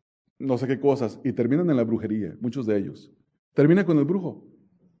después, no sé qué cosas, y terminan en la brujería, muchos de ellos. Terminan con el brujo.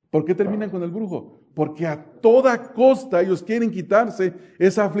 ¿Por qué terminan con el brujo? Porque a toda costa ellos quieren quitarse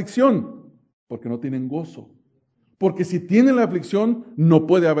esa aflicción, porque no tienen gozo. Porque si tienen la aflicción, no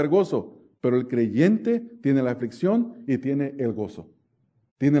puede haber gozo. Pero el creyente tiene la aflicción y tiene el gozo.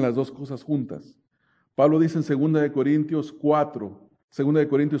 Tiene las dos cosas juntas. Pablo dice en 2 Corintios 4,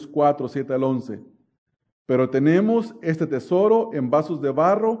 7 al 11, pero tenemos este tesoro en vasos de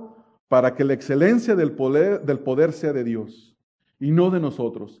barro para que la excelencia del poder sea de Dios y no de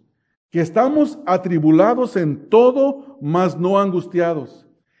nosotros, que estamos atribulados en todo, mas no angustiados,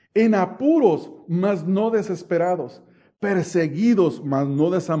 en apuros, mas no desesperados, perseguidos, mas no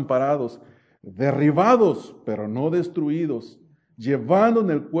desamparados, derribados, pero no destruidos, llevando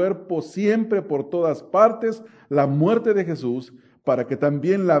en el cuerpo siempre por todas partes la muerte de Jesús, para que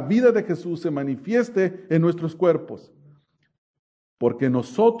también la vida de Jesús se manifieste en nuestros cuerpos. Porque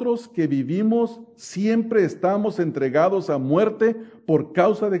nosotros que vivimos siempre estamos entregados a muerte por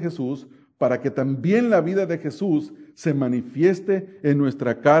causa de Jesús, para que también la vida de Jesús se manifieste en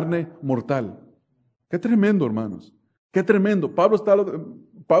nuestra carne mortal. Qué tremendo, hermanos. Qué tremendo. Pablo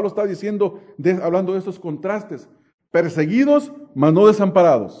está diciendo, hablando de estos contrastes. Perseguidos, mas no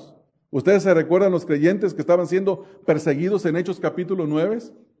desamparados. ¿Ustedes se recuerdan los creyentes que estaban siendo perseguidos en Hechos capítulo 9?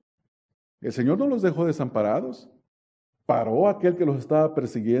 El Señor no los dejó desamparados. Paró a aquel que los estaba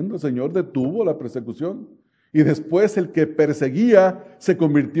persiguiendo. El Señor detuvo la persecución. Y después el que perseguía se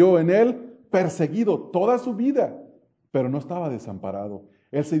convirtió en él perseguido toda su vida. Pero no estaba desamparado.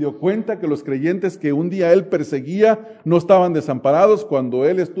 Él se dio cuenta que los creyentes que un día él perseguía no estaban desamparados cuando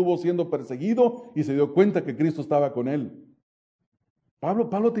él estuvo siendo perseguido, y se dio cuenta que Cristo estaba con él.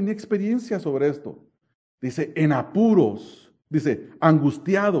 Pablo tenía experiencia sobre esto. Dice, en apuros, dice,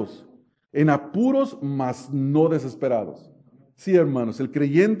 angustiados, en apuros, mas no desesperados. Sí, hermanos, el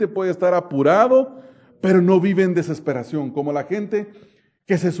creyente puede estar apurado, pero no vive en desesperación, como la gente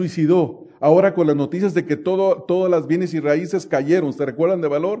que se suicidó. Ahora con las noticias de que todas las bienes y raíces cayeron, ¿se recuerdan de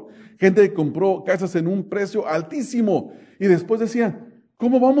valor? Gente que compró casas en un precio altísimo y después decían,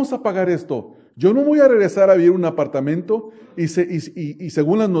 ¿cómo vamos a pagar esto? Yo no voy a regresar a vivir en un apartamento. Y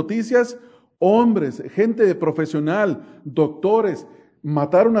según las noticias, hombres, gente profesional, doctores,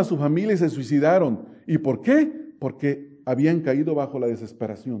 mataron a su familia y se suicidaron. ¿Y por qué? Porque habían caído bajo la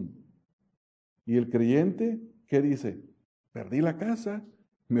desesperación. Y el creyente, ¿qué dice? Perdí la casa,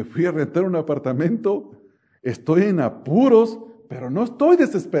 me fui a rentar un apartamento, estoy en apuros, pero no estoy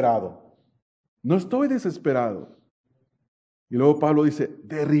desesperado. No estoy desesperado. Y luego Pablo dice,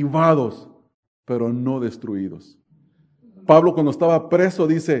 derribados, pero no destruidos. Pablo cuando estaba preso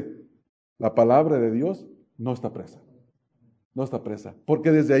dice, la palabra de Dios no está presa. No está presa.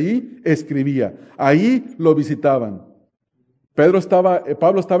 Porque desde ahí escribía, ahí lo visitaban. Pablo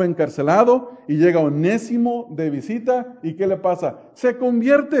estaba encarcelado y llega Onésimo de visita, ¿y qué le pasa? Se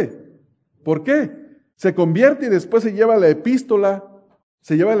convierte. ¿Por qué? Se convierte y después se lleva la epístola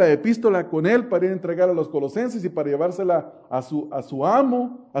con él para ir a entregar a los colosenses y para llevársela a su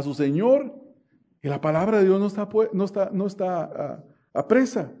amo, a su señor. Y la palabra de Dios no está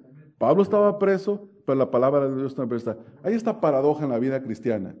presa. Pablo estaba preso, pero la palabra de Dios está presa. Hay esta paradoja en la vida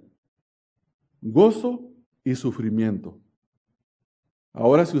cristiana. Gozo y sufrimiento.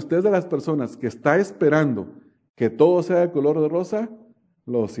 Ahora, si usted es de las personas que está esperando que todo sea de color de rosa,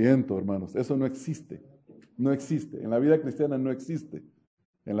 lo siento, hermanos, eso no existe. No existe. En la vida cristiana no existe.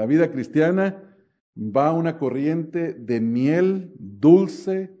 En la vida cristiana va una corriente de miel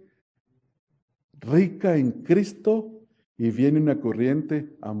dulce, rica en Cristo, y viene una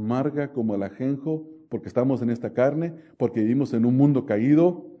corriente amarga como el ajenjo, porque estamos en esta carne, porque vivimos en un mundo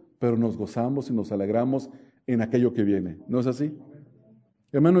caído, pero nos gozamos y nos alegramos en aquello que viene. ¿No es así?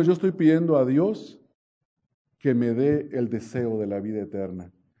 Hermanos, yo estoy pidiendo a Dios que me dé el deseo de la vida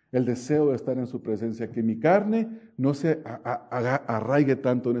eterna, el deseo de estar en su presencia, que mi carne no se arraigue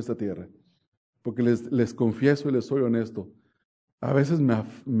tanto en esta tierra. Porque les confieso y les soy honesto, a veces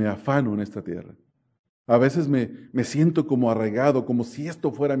me afano en esta tierra. A veces me siento como arraigado, como si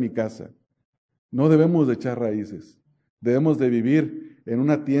esto fuera mi casa. No debemos de echar raíces. Debemos de vivir en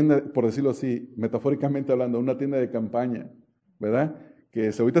una tienda, por decirlo así, metafóricamente hablando, una tienda de campaña, ¿verdad? Que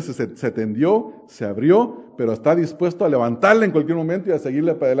ahorita se tendió, se abrió, pero está dispuesto a levantarla en cualquier momento y a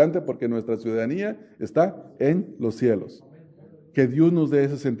seguirle para adelante porque nuestra ciudadanía está en los cielos. Que Dios nos dé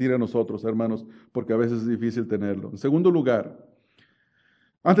ese sentir a nosotros, hermanos, porque a veces es difícil tenerlo. En segundo lugar,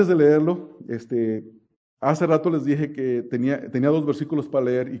 antes de leerlo, hace rato les dije que tenía 2 versículos para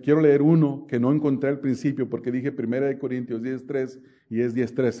leer y quiero leer uno que no encontré al principio porque dije 1 Corintios 10:3 y es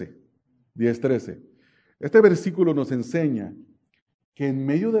 10:13. 10:13. Este versículo nos enseña que en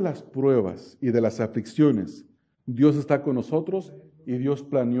medio de las pruebas y de las aflicciones, Dios está con nosotros y Dios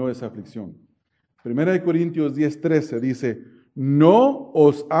planeó esa aflicción. 1 Corintios 10:13 dice, no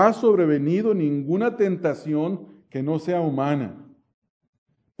os ha sobrevenido ninguna tentación que no sea humana,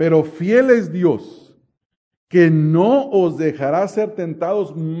 pero fiel es Dios, que no os dejará ser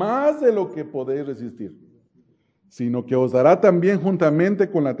tentados más de lo que podéis resistir, sino que os dará también juntamente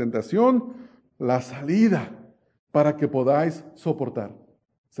con la tentación la salida para que podáis soportar.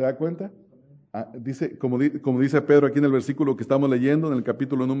 ¿Se da cuenta? Dice, como dice Pedro aquí en el versículo que estamos leyendo, en el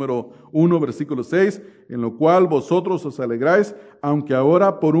capítulo número 1, versículo 6, en lo cual vosotros os alegráis, aunque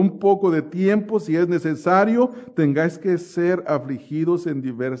ahora por un poco de tiempo, si es necesario, tengáis que ser afligidos en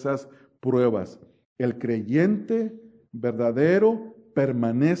diversas pruebas. El creyente verdadero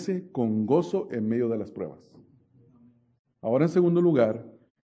permanece con gozo en medio de las pruebas. Ahora, en segundo lugar,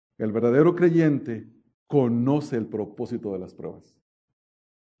 el verdadero creyente conoce el propósito de las pruebas.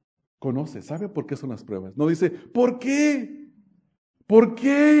 Conoce, sabe por qué son las pruebas. No dice, ¿por qué? ¿Por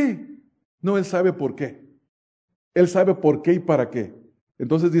qué? No, él sabe por qué. Él sabe por qué y para qué.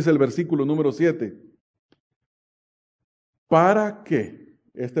 Entonces dice el versículo número 7. ¿Para qué?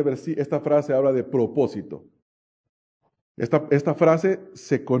 Esta frase habla de propósito. Esta frase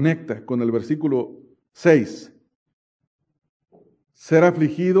se conecta con el versículo 6. Ser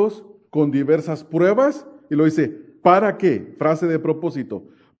afligidos con diversas pruebas. Y lo dice, ¿para qué? Frase de propósito.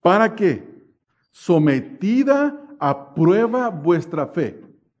 ¿Para qué? Sometida a prueba vuestra fe,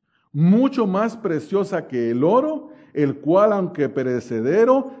 mucho más preciosa que el oro, el cual, aunque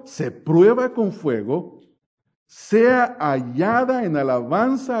perecedero, se prueba con fuego, sea hallada en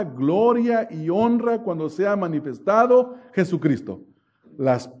alabanza, gloria y honra cuando sea manifestado Jesucristo.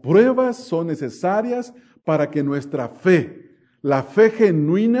 Las pruebas son necesarias para que nuestra fe, la fe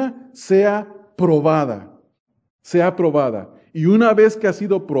genuina, sea probada. Sea probada. Y una vez que ha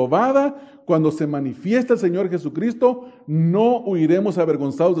sido probada, cuando se manifiesta el Señor Jesucristo, no huiremos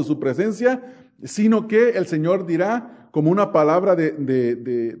avergonzados de su presencia, sino que el Señor dirá como una palabra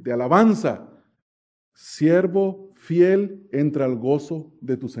de alabanza, siervo fiel, entra al gozo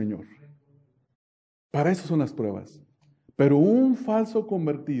de tu Señor. Para eso son las pruebas. Pero un falso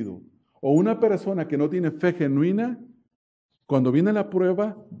convertido o una persona que no tiene fe genuina, cuando viene la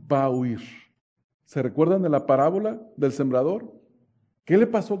prueba, va a huir. ¿Se recuerdan de la parábola del sembrador? ¿Qué le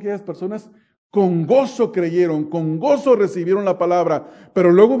pasó a aquellas personas? Con gozo creyeron, con gozo recibieron la palabra, pero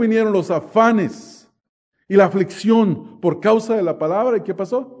luego vinieron los afanes y la aflicción por causa de la palabra. ¿Y qué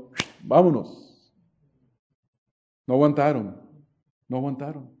pasó? Vámonos. No aguantaron.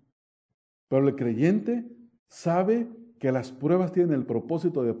 Pero el creyente sabe que las pruebas tienen el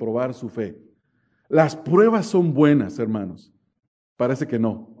propósito de probar su fe. Las pruebas son buenas, hermanos. Parece que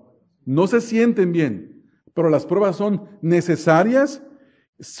no. No se sienten bien, pero las pruebas son necesarias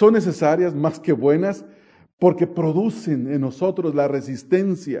más que buenas, porque producen en nosotros la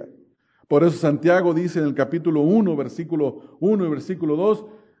resistencia. Por eso Santiago dice en el capítulo 1, versículo 1 y versículo 2,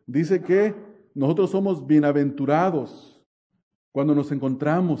 dice que nosotros somos bienaventurados cuando nos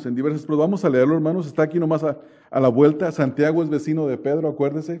encontramos en diversas pruebas. Vamos a leerlo, hermanos, está aquí nomás a la vuelta. Santiago es vecino de Pedro,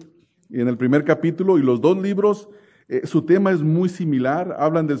 acuérdese, y en el primer capítulo, y los 2 libros, su tema es muy similar,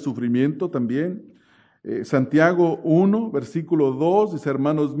 hablan del sufrimiento también. Santiago 1, versículo 2, dice,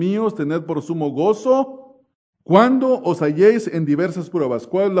 hermanos míos, tened por sumo gozo cuando os halléis en diversas pruebas.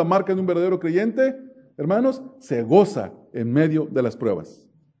 ¿Cuál es la marca de un verdadero creyente? Hermanos, se goza en medio de las pruebas.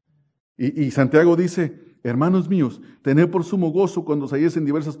 Y Santiago dice, hermanos míos, tened por sumo gozo cuando os halléis en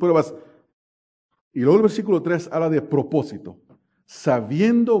diversas pruebas. Y luego el versículo 3 habla de propósito,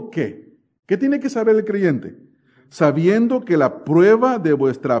 sabiendo que, ¿qué tiene que saber el creyente? Sabiendo que la prueba de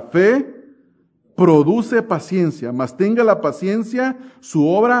vuestra fe produce paciencia, mas tenga la paciencia su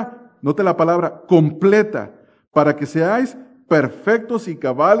obra, note la palabra, completa, para que seáis perfectos y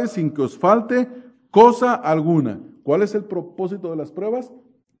cabales sin que os falte cosa alguna. ¿Cuál es el propósito de las pruebas?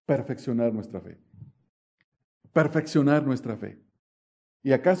 Perfeccionar nuestra fe. Perfeccionar nuestra fe.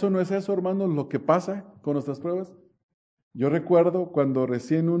 ¿Y acaso no es eso, hermanos, lo que pasa con nuestras pruebas? Yo recuerdo cuando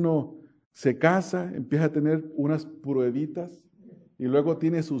recién uno se casa, empieza a tener unas pruebitas y luego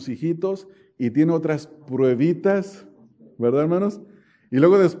tiene sus hijitos y tiene otras pruebitas, ¿verdad, hermanos? Y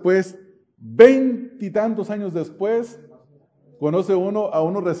luego después, 20 y tantos años después, conoce uno a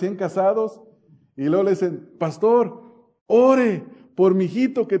unos recién casados y luego le dicen, pastor, ore por mi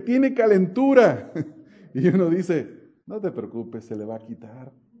hijito que tiene calentura. Y uno dice, no te preocupes, se le va a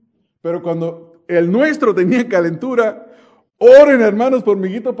quitar. Pero cuando el nuestro tenía calentura, oren, hermanos, por mi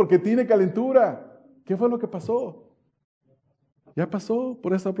hijito porque tiene calentura. ¿Qué fue lo que pasó? Ya pasó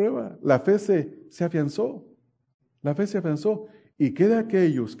por esa prueba. La fe se afianzó. La fe se afianzó. ¿Y qué de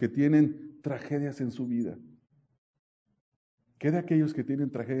aquellos que tienen tragedias en su vida? ¿Qué de aquellos que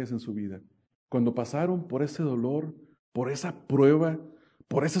tienen tragedias en su vida? Cuando pasaron por ese dolor, por esa prueba,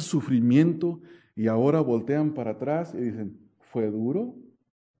 por ese sufrimiento, y ahora voltean para atrás y dicen, fue duro,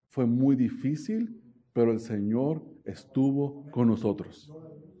 fue muy difícil, pero el Señor estuvo con nosotros.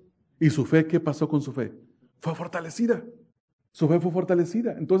 ¿Y su fe qué pasó con su fe? Fue fortalecida. Su fe fue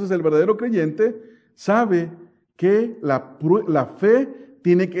fortalecida. Entonces el verdadero creyente sabe que la fe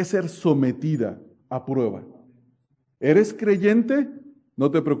tiene que ser sometida a prueba. ¿Eres creyente? No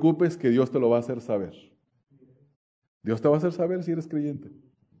te preocupes que Dios te lo va a hacer saber. Dios te va a hacer saber si eres creyente.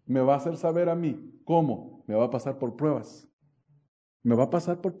 Me va a hacer saber a mí. ¿Cómo? Me va a pasar por pruebas. Me va a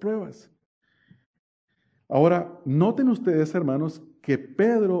pasar por pruebas. Ahora, noten ustedes, hermanos, que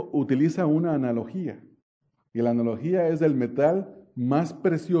Pedro utiliza una analogía. Y la analogía es del metal más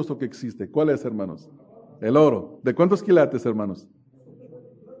precioso que existe. ¿Cuál es, hermanos? El oro. ¿De cuántos quilates, hermanos?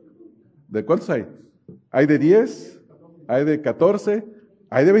 ¿De cuántos hay? Hay de 10, hay de 14,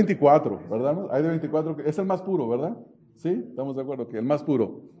 hay de 24, ¿verdad? Hay de 24, es el más puro, ¿verdad? ¿Sí? Estamos de acuerdo que el más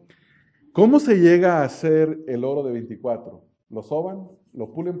puro. ¿Cómo se llega a hacer el oro de 24? ¿Lo soban?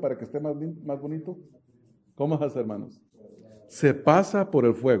 ¿Lo pulen para que esté más bonito? ¿Cómo se hace, hermanos? Se pasa por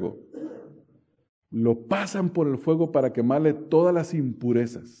el fuego. Lo pasan por el fuego para quemarle todas las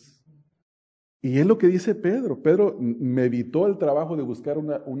impurezas. Y es lo que dice Pedro. Pedro me evitó el trabajo de buscar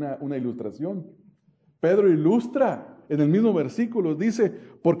una ilustración. Pedro ilustra en el mismo versículo, dice,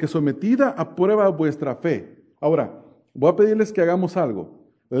 porque sometida a prueba vuestra fe. Ahora, voy a pedirles que hagamos algo.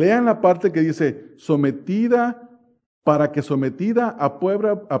 Lean la parte que dice, para que sometida a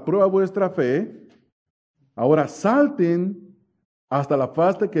prueba vuestra fe. Ahora salten hasta la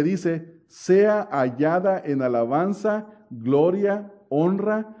parte que dice, sea hallada en alabanza, gloria,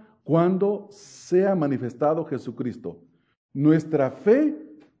 honra, cuando sea manifestado Jesucristo. Nuestra fe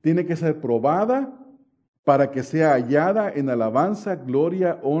tiene que ser probada para que sea hallada en alabanza,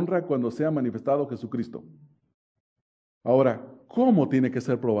 gloria, honra, cuando sea manifestado Jesucristo. Ahora, ¿cómo tiene que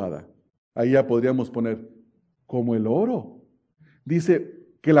ser probada? Ahí ya podríamos poner, como el oro. Dice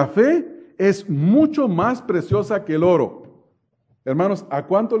que la fe es mucho más preciosa que el oro. Hermanos, ¿a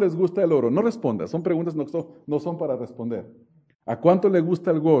cuánto les gusta el oro? No responda, son preguntas no son para responder. ¿A cuánto le gusta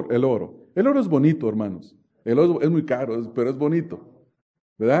el oro? El oro es bonito, hermanos. El oro es muy caro, pero es bonito.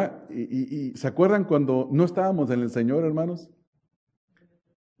 ¿Verdad? Y ¿se acuerdan cuando no estábamos en el Señor, hermanos?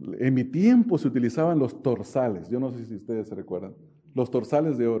 En mi tiempo se utilizaban los torsales. Yo no sé si ustedes se recuerdan. Los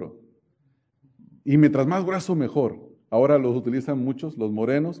torsales de oro. Y mientras más grueso, mejor. Ahora los utilizan muchos, los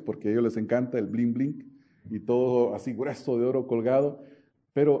morenos, porque a ellos les encanta el bling bling y todo así grueso de oro colgado.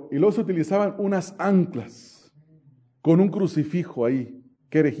 Y luego se utilizaban unas anclas con un crucifijo ahí.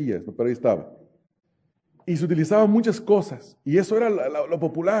 Qué herejías, pero ahí estaba. Y se utilizaban muchas cosas, y eso era lo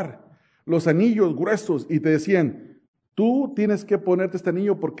popular. Los anillos gruesos, y te decían, tú tienes que ponerte este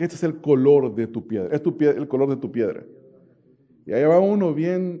anillo porque este es el color de tu piedra, el color de tu piedra. Y ahí va uno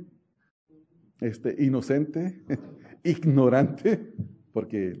bien inocente, ignorante,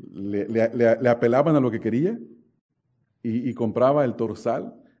 porque le apelaban a lo que quería, y compraba el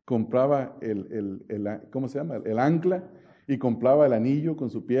torsal, compraba ¿cómo se llama? El ancla, y compraba el anillo con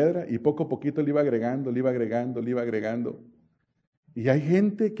su piedra, y poco a poquito le iba agregando. Y hay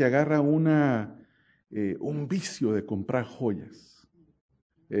gente que agarra un vicio de comprar joyas.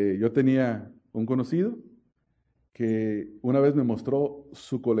 Yo tenía un conocido que una vez me mostró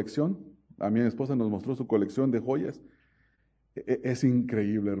su colección, a mi esposa nos mostró su colección de joyas. Es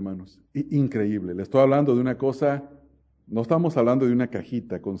increíble, hermanos, increíble. Le estoy hablando de una cosa, no estamos hablando de una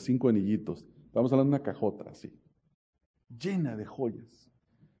cajita con 5 anillitos, estamos hablando de una cajota así, llena de joyas.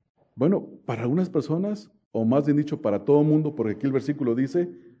 Bueno, para unas personas, o más bien dicho, para todo el mundo, porque aquí el versículo dice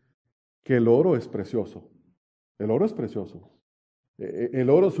que el oro es precioso. El oro es precioso. El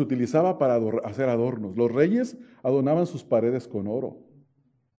oro se utilizaba para hacer adornos. Los reyes adornaban sus paredes con oro.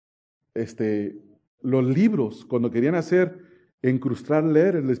 Los libros, cuando querían incrustar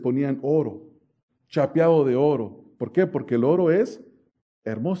leer, les ponían oro, chapeado de oro. ¿Por qué? Porque el oro es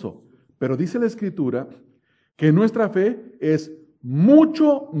hermoso. Pero dice la Escritura que nuestra fe es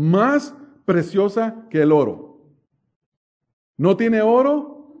mucho más preciosa que el oro. ¿No tiene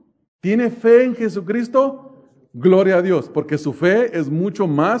oro? ¿Tiene fe en Jesucristo? Gloria a Dios, porque su fe es mucho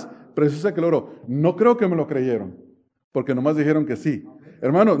más preciosa que el oro. No creo que me lo creyeron, porque nomás dijeron que sí.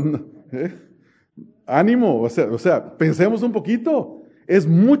 Hermano, ánimo, o sea, pensemos un poquito. Es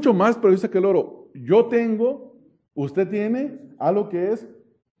mucho más preciosa que el oro. Yo tengo, usted tiene algo que es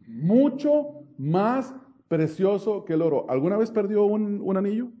mucho más precioso que el oro. ¿Alguna vez perdió un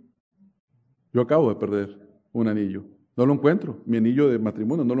anillo? Yo acabo de perder un anillo. No lo encuentro. Mi anillo de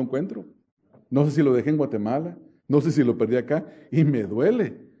matrimonio no lo encuentro. No sé si lo dejé en Guatemala, no sé si lo perdí acá, y me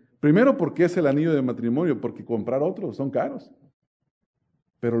duele. Primero, porque es el anillo de matrimonio, porque comprar otros son caros.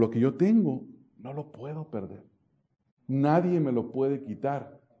 Pero lo que yo tengo, no lo puedo perder. Nadie me lo puede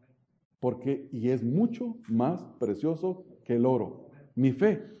quitar, y es mucho más precioso que el oro. Mi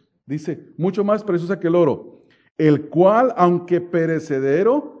fe, dice, mucho más preciosa que el oro, el cual, aunque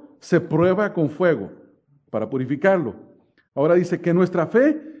perecedero, se prueba con fuego para purificarlo. Ahora dice que nuestra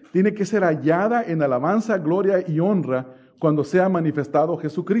fe tiene que ser hallada en alabanza, gloria y honra cuando sea manifestado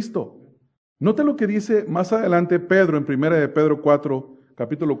Jesucristo. Note lo que dice más adelante Pedro en 1 de Pedro 4,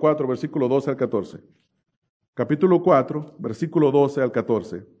 capítulo 4, versículo 12 al 14. Capítulo 4, versículo 12 al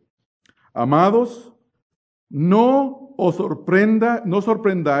 14. Amados, no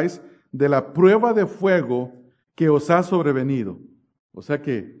sorprendáis de la prueba de fuego que os ha sobrevenido. O sea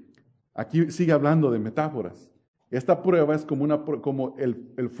que aquí sigue hablando de metáforas. Esta prueba es como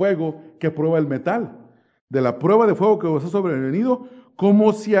el fuego que prueba el metal. De la prueba de fuego que os ha sobrevenido,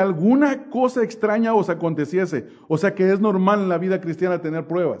 como si alguna cosa extraña os aconteciese. O sea que es normal en la vida cristiana tener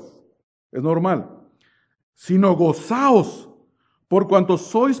pruebas. Es normal. Sino gozaos por cuanto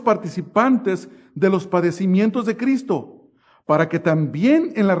sois participantes de los padecimientos de Cristo, para que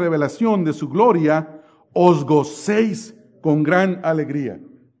también en la revelación de su gloria os gocéis con gran alegría.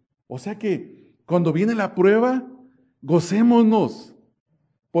 O sea que cuando viene la prueba, gocémonos,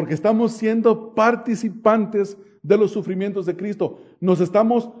 porque estamos siendo participantes de los sufrimientos de Cristo.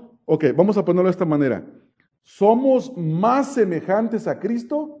 Vamos a ponerlo de esta manera. Somos más semejantes a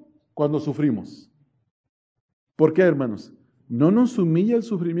Cristo cuando sufrimos. ¿Por qué, hermanos? ¿No nos humilla el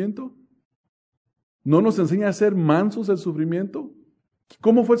sufrimiento? ¿No nos enseña a ser mansos el sufrimiento?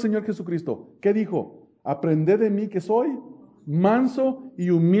 ¿Cómo fue el Señor Jesucristo? ¿Qué dijo? Aprended de mí que soy manso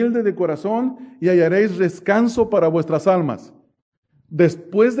y humilde de corazón, y hallaréis descanso para vuestras almas.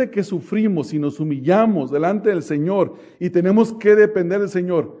 Después de que sufrimos y nos humillamos delante del Señor y tenemos que depender del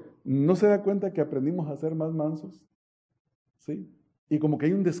Señor, ¿no se da cuenta que aprendimos a ser más mansos? ¿Sí? Y como que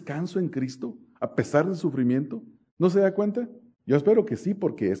hay un descanso en Cristo a pesar del sufrimiento. ¿No se da cuenta? Yo espero que sí,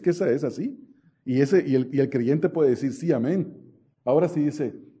 porque es que esa es así. Y el creyente puede decir sí, amén. Ahora sí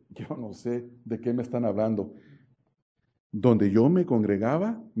dice, yo no sé de qué me están hablando. Donde yo me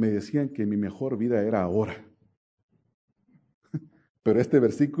congregaba, me decían que mi mejor vida era ahora. Pero estos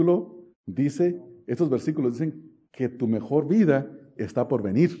versículos dicen que tu mejor vida está por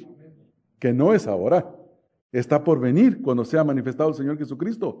venir, que no es ahora, está por venir cuando sea manifestado el Señor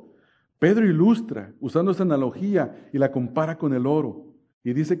Jesucristo. Pedro ilustra usando esta analogía y la compara con el oro.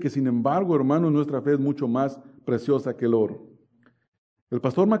 Y dice que sin embargo, hermanos, nuestra fe es mucho más preciosa que el oro. El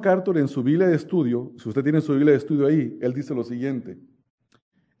pastor MacArthur en su Biblia de estudio, si usted tiene su Biblia de estudio ahí, él dice lo siguiente: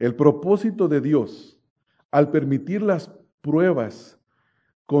 el propósito de Dios al permitir las pruebas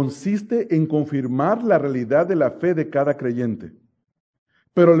consiste en confirmar la realidad de la fe de cada creyente.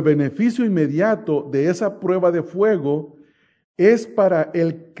 Pero el beneficio inmediato de esa prueba de fuego es para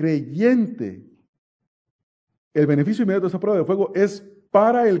el creyente. El beneficio inmediato de esa prueba de fuego es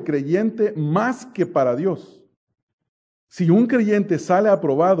para el creyente más que para Dios. Si un creyente sale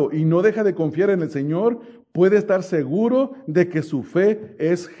aprobado y no deja de confiar en el Señor, puede estar seguro de que su fe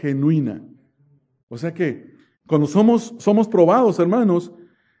es genuina. O sea que cuando somos probados, hermanos,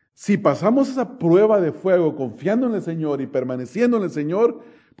 si pasamos esa prueba de fuego confiando en el Señor y permaneciendo en el Señor,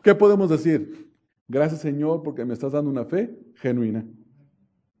 ¿qué podemos decir? Gracias, Señor, porque me estás dando una fe genuina.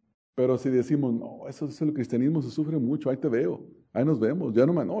 Pero si decimos, no, eso es el cristianismo, se sufre mucho, ahí te veo, ahí nos vemos, yo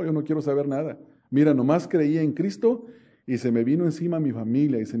no quiero saber nada. Mira, nomás creí en Cristo y se me vino encima mi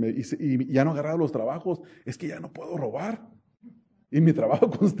familia y ya no agarraba los trabajos, es que ya no puedo robar. Y mi trabajo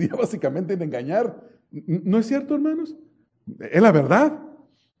consistía básicamente en engañar. ¿No es cierto, hermanos? Es la verdad.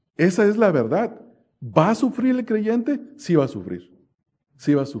 Esa es la verdad. ¿Va a sufrir el creyente? Sí va a sufrir.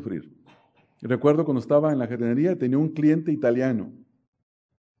 Sí va a sufrir. Recuerdo cuando estaba en la jardinería, tenía un cliente italiano,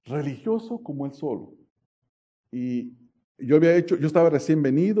 religioso como él solo. Y yo estaba recién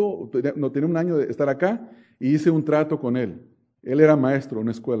venido, no tenía un año de estar acá, y hice un trato con él. Él era maestro en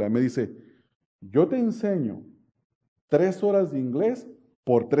una escuela. Me dice, yo te enseño 3 horas de inglés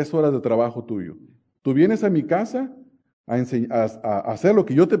por 3 horas de trabajo tuyo. Tú vienes a mi casa a hacer lo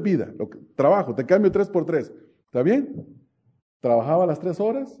que yo te pida, trabajo, te cambio 3 por 3. ¿Está bien? Trabajaba las 3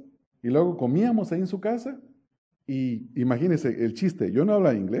 horas y luego comíamos ahí en su casa. Y imagínense el chiste, yo no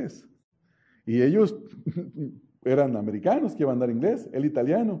hablaba inglés. Y ellos eran americanos que iban a andar inglés, él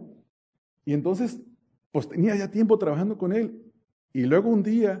italiano. Y entonces, pues tenía ya tiempo trabajando con él. Y luego un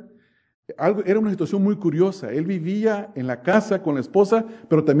día, era una situación muy curiosa. Él vivía en la casa con la esposa,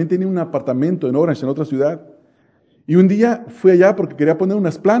 pero también tenía un apartamento en Orange, en otra ciudad. Y un día fui allá porque quería poner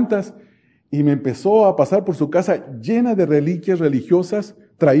unas plantas y me empezó a pasar por su casa llena de reliquias religiosas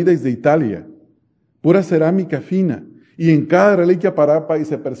traídas de Italia. Pura cerámica fina. Y en cada reliquia paraba y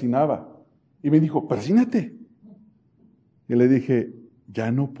se persinaba. Y me dijo, persínate. Y le dije,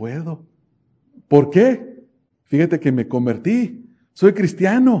 ya no puedo. ¿Por qué? Fíjate que me convertí. Soy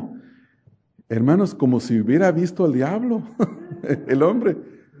cristiano. Hermanos, como si hubiera visto al diablo. El hombre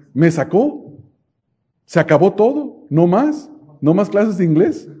me sacó. Se acabó todo. No más. No más clases de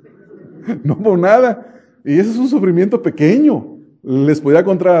inglés. No hubo nada. Y ese es un sufrimiento pequeño. Les podía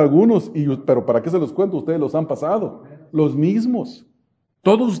contar a algunos, pero ¿para qué se los cuento? Ustedes los han pasado. Los mismos.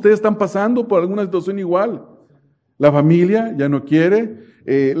 Todos ustedes están pasando por alguna situación igual. La familia ya no quiere.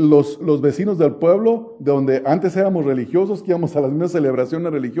 Los vecinos del pueblo, de donde antes éramos religiosos, que íbamos a las mismas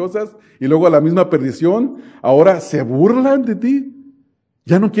celebraciones religiosas y luego a la misma perdición, ahora se burlan de ti.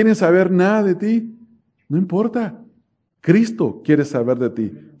 Ya no quieren saber nada de ti. No importa. Cristo quiere saber de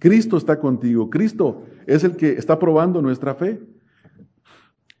ti. Cristo está contigo. Cristo es el que está probando nuestra fe.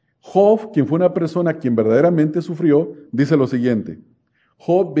 Job, quien fue una persona quien verdaderamente sufrió, dice lo siguiente.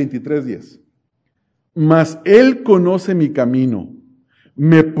 Job 23:10. Mas él conoce mi camino,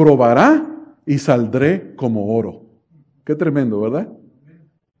 me probará y saldré como oro. Qué tremendo, ¿verdad?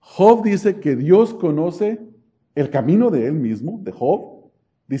 Job dice que Dios conoce el camino de él mismo, de Job.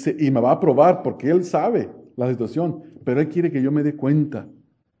 Dice, y me va a probar porque él sabe la situación, pero él quiere que yo me dé cuenta.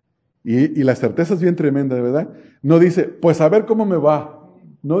 Y la certeza es bien tremenda, ¿verdad? No dice, pues a ver cómo me va.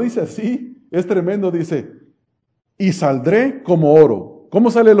 No dice así, es tremendo, dice, y saldré como oro. ¿Cómo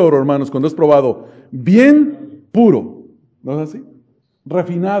sale el oro, hermanos, cuando es probado? Bien puro, ¿no es así?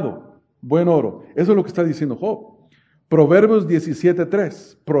 Refinado, buen oro. Eso es lo que está diciendo Job. Proverbios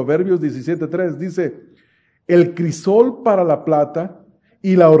 17:3 dice, el crisol para la plata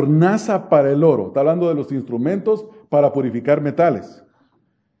y la hornaza para el oro. Está hablando de los instrumentos para purificar metales.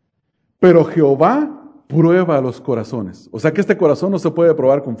 Pero Jehová prueba los corazones. O sea que este corazón no se puede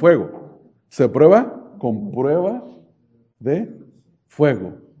probar con fuego. Se prueba con prueba de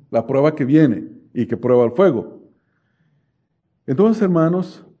fuego. La prueba que viene y que prueba el fuego. Entonces,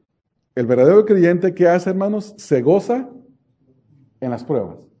 hermanos, el verdadero creyente, ¿qué hace, hermanos? Se goza en las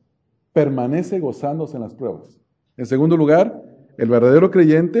pruebas. Permanece gozándose en las pruebas. En segundo lugar, el verdadero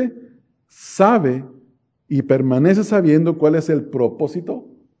creyente sabe y permanece sabiendo cuál es el propósito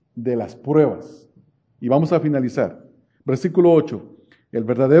de las pruebas. Y vamos a finalizar. Versículo 8. El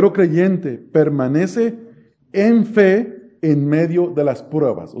verdadero creyente permanece en fe en medio de las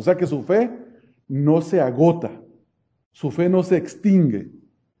pruebas. O sea que su fe no se agota. Su fe no se extingue.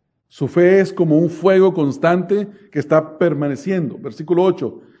 Su fe es como un fuego constante que está permaneciendo. Versículo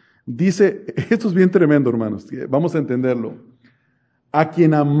 8. Dice, esto es bien tremendo, hermanos. Vamos a entenderlo. A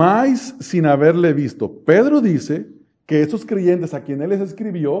quien amáis sin haberle visto. Pedro dice que estos creyentes a quien él les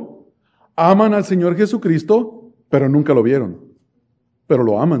escribió aman al Señor Jesucristo, pero nunca lo vieron. Pero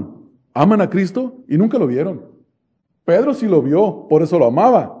lo aman. Aman a Cristo y nunca lo vieron. Pedro sí lo vio, por eso lo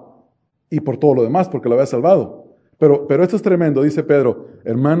amaba. Y por todo lo demás, porque lo había salvado. Pero esto es tremendo, dice Pedro.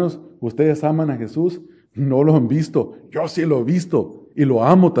 Hermanos, ustedes aman a Jesús, no lo han visto. Yo sí lo he visto y lo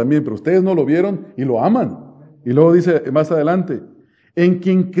amo también, pero ustedes no lo vieron y lo aman. Y luego dice más adelante, en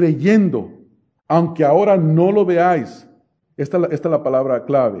quien creyendo, aunque ahora no lo veáis, esta es la palabra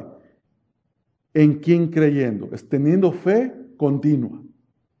clave, en quien creyendo, es teniendo fe continua.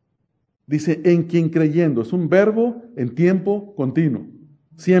 Dice, en quien creyendo, es un verbo en tiempo continuo,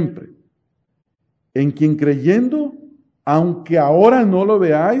 siempre. En quien creyendo, aunque ahora no lo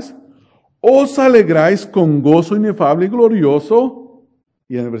veáis, os alegráis con gozo inefable y glorioso.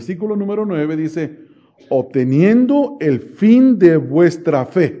 Y en el versículo número 9 dice, obteniendo el fin de vuestra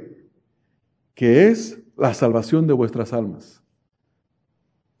fe, que es la salvación de vuestras almas.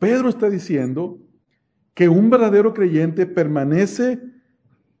 Pedro está diciendo que un verdadero creyente permanece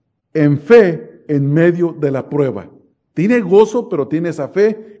en fe en medio de la prueba. Tiene gozo, pero tiene esa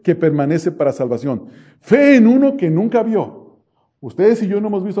fe que permanece para salvación. Fe en uno que nunca vio. Ustedes y yo no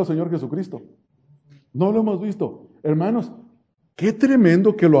hemos visto al Señor Jesucristo. No lo hemos visto. Hermanos, qué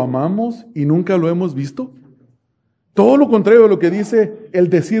tremendo que lo amamos y nunca lo hemos visto. Todo lo contrario de lo que dice el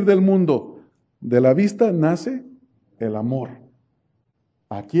decir del mundo. De la vista nace el amor.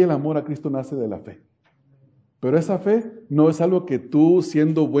 Aquí el amor a Cristo nace de la fe. Pero esa fe no es algo que tú,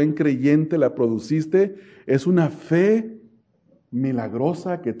 siendo buen creyente, la produciste. Es una fe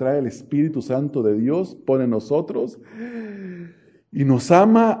milagrosa que trae el Espíritu Santo de Dios, pone en nosotros y nos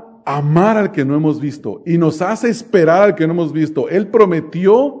ama amar al que no hemos visto y nos hace esperar al que no hemos visto. Él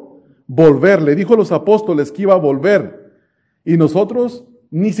prometió volver, le dijo a los apóstoles que iba a volver y nosotros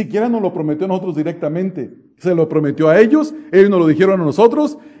ni siquiera nos lo prometió a nosotros directamente. Se lo prometió a ellos nos lo dijeron a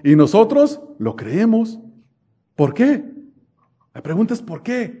nosotros y nosotros lo creemos. ¿Por qué? La pregunta es ¿por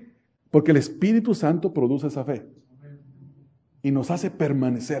qué? Porque el Espíritu Santo produce esa fe y nos hace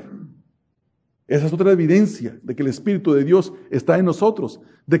permanecer. Esa es otra evidencia de que el Espíritu de Dios está en nosotros,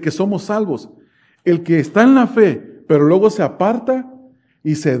 de que somos salvos. El que está en la fe, pero luego se aparta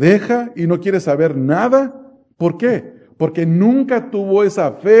y se deja y no quiere saber nada. ¿Por qué? Porque nunca tuvo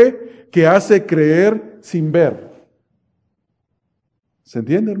esa fe que hace creer sin ver. ¿Se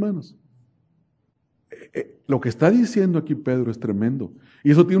entiende, hermanos? Lo que está diciendo aquí Pedro es tremendo.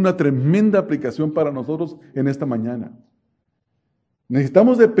 Y eso tiene una tremenda aplicación para nosotros en esta mañana.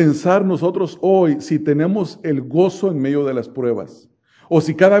 Necesitamos de pensar nosotros hoy si tenemos el gozo en medio de las pruebas. O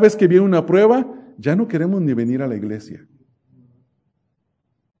si cada vez que viene una prueba, ya no queremos ni venir a la iglesia.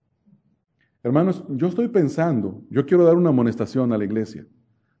 Hermanos, yo estoy pensando, yo quiero dar una amonestación a la iglesia.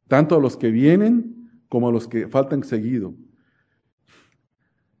 Tanto a los que vienen como a los que faltan seguido.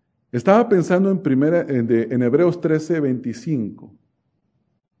 Estaba pensando en Hebreos 13:25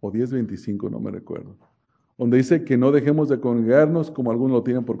 o 10:25, no me recuerdo, donde dice que no dejemos de congregarnos como algunos lo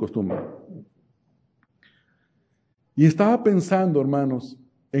tienen por costumbre. Y estaba pensando, hermanos,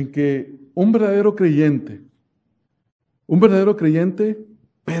 en que un verdadero creyente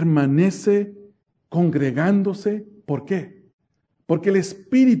permanece congregándose. ¿Por qué? Porque el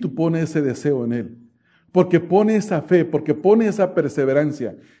Espíritu pone ese deseo en él. Porque pone esa fe, porque pone esa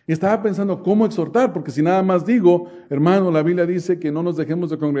perseverancia. Y estaba pensando cómo exhortar, porque si nada más digo, hermano, la Biblia dice que no nos dejemos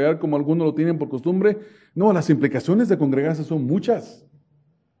de congregar como algunos lo tienen por costumbre. No, las implicaciones de congregarse son muchas.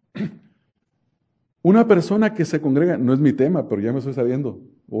 Una persona que se congrega, no es mi tema, pero ya me estoy saliendo.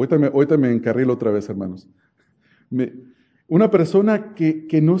 Ahorita me encarrilo otra vez, hermanos. Una persona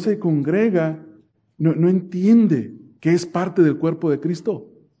que no se congrega, no entiende que es parte del cuerpo de Cristo.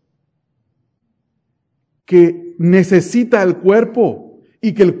 Que necesita al cuerpo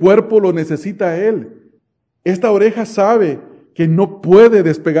y que el cuerpo lo necesita a él. Esta oreja sabe que no puede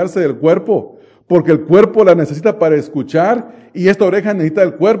despegarse del cuerpo porque el cuerpo la necesita para escuchar y esta oreja necesita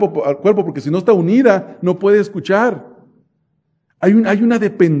al cuerpo porque si no está unida no puede escuchar. Hay una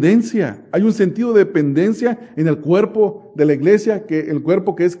dependencia, hay un sentido de dependencia en el cuerpo de la iglesia, el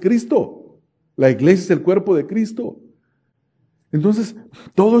cuerpo que es Cristo. La iglesia es el cuerpo de Cristo. Entonces,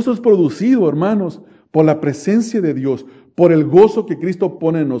 todo eso es producido, hermanos, por la presencia de Dios, por el gozo que Cristo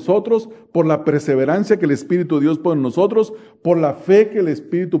pone en nosotros, por la perseverancia que el Espíritu de Dios pone en nosotros, por la fe que el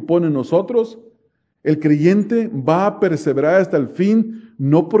Espíritu pone en nosotros. El creyente va a perseverar hasta el fin,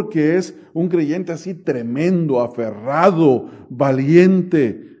 no porque es un creyente así tremendo, aferrado,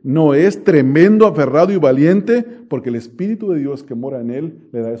 valiente. No, es tremendo, aferrado y valiente porque el Espíritu de Dios que mora en él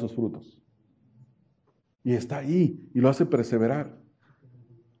le da esos frutos. Y está ahí y lo hace perseverar.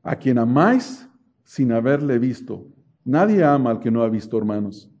 A quien amáis sin haberle visto. Nadie ama al que no ha visto,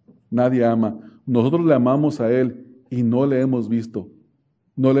 hermanos. Nadie ama. Nosotros le amamos a él y no le hemos visto.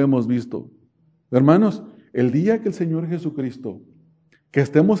 No le hemos visto. Hermanos, el día que el Señor Jesucristo, que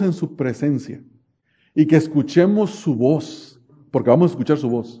estemos en su presencia y que escuchemos su voz, porque vamos a escuchar su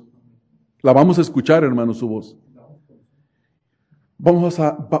voz. La vamos a escuchar, hermanos, su voz. Vamos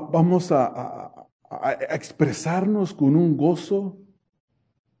a expresarnos con un gozo,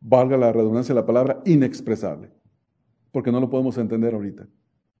 valga la redundancia de la palabra, inexpresable, porque no lo podemos entender ahorita.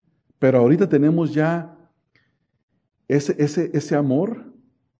 Pero ahorita tenemos ya ese amor,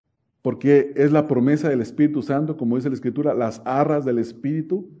 porque es la promesa del Espíritu Santo, como dice la Escritura, las arras del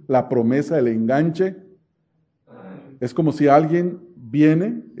Espíritu, la promesa, el enganche. Es como si alguien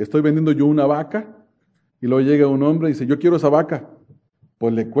viene, estoy vendiendo yo una vaca, y luego llega un hombre y dice, yo quiero esa vaca.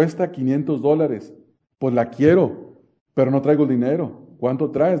 Pues le cuesta $500. Pues la quiero, pero no traigo el dinero. ¿Cuánto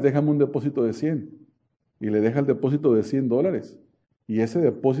traes? Déjame un depósito de 100. Y le deja el depósito de $100. ¿Y ese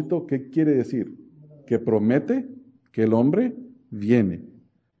depósito qué quiere decir? que promete que el hombre viene.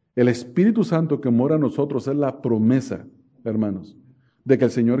 El Espíritu Santo que mora en nosotros es la promesa, hermanos, de que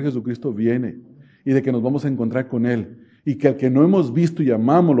el Señor Jesucristo viene y de que nos vamos a encontrar con Él. Y que al que no hemos visto y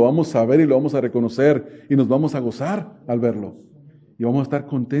amamos, lo vamos a ver y lo vamos a reconocer y nos vamos a gozar al verlo. Y vamos a estar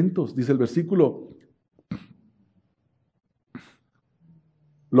contentos, dice el versículo.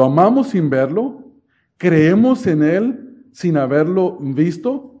 Lo amamos sin verlo, creemos en Él sin haberlo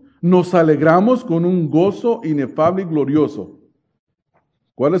visto, nos alegramos con un gozo inefable y glorioso.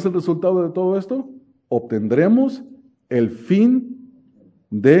 ¿Cuál es el resultado de todo esto? Obtendremos el fin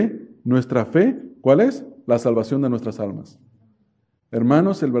de nuestra fe. ¿Cuál es? La salvación de nuestras almas.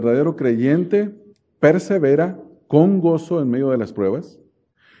 Hermanos, el verdadero creyente persevera con gozo en medio de las pruebas.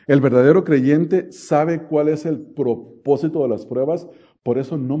 El verdadero creyente sabe cuál es el propósito de las pruebas, por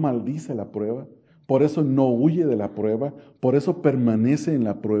eso no maldice la prueba, por eso no huye de la prueba, por eso permanece en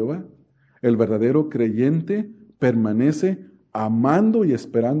la prueba. El verdadero creyente permanece amando y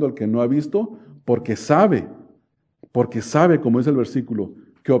esperando al que no ha visto, porque sabe, como dice el versículo,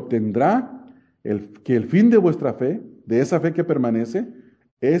 que obtendrá que el fin de vuestra fe, de esa fe que permanece,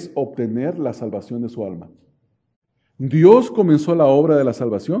 es obtener la salvación de su alma. Dios comenzó la obra de la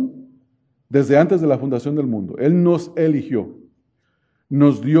salvación desde antes de la fundación del mundo. Él nos eligió,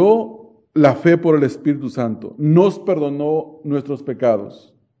 nos dio la fe por el Espíritu Santo, nos perdonó nuestros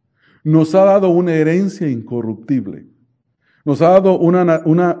pecados, nos ha dado una herencia incorruptible, nos ha dado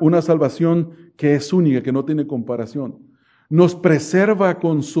una salvación que es única, que no tiene comparación, nos preserva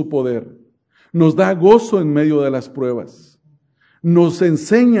con su poder, nos da gozo en medio de las pruebas, nos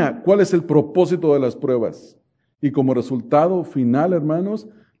enseña cuál es el propósito de las pruebas y como resultado final, hermanos,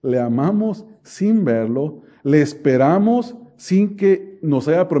 le amamos sin verlo, le esperamos sin que nos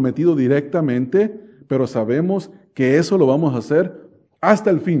haya prometido directamente, pero sabemos que eso lo vamos a hacer hasta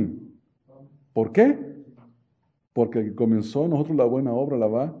el fin. ¿Por qué? Porque el que comenzó en nosotros la buena obra la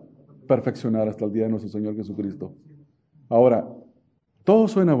va a perfeccionar hasta el día de nuestro Señor Jesucristo. Ahora, todo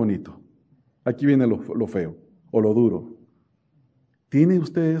suena bonito. Aquí viene lo feo o lo duro. ¿Tiene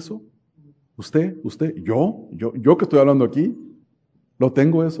usted eso? ¿Usted? ¿Yo que estoy hablando aquí? ¿Lo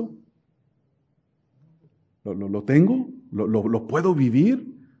tengo eso? ¿Lo tengo? ¿Lo puedo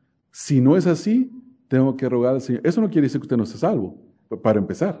vivir? Si no es así, tengo que rogar al Señor. Eso no quiere decir que usted no esté salvo, para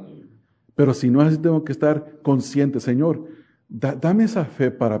empezar. Pero si no es así, tengo que estar consciente. Señor, dame esa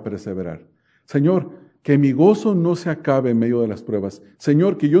fe para perseverar. Señor, que mi gozo no se acabe en medio de las pruebas.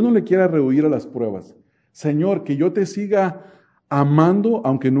 Señor, que yo no le quiera rehuir a las pruebas. Señor, que yo te siga amando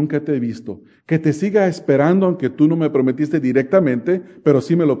aunque nunca te he visto. Que te siga esperando aunque tú no me prometiste directamente, pero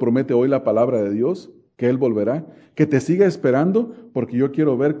sí me lo promete hoy la palabra de Dios, que Él volverá. Que te siga esperando porque yo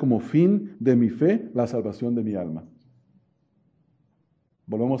quiero ver como fin de mi fe la salvación de mi alma.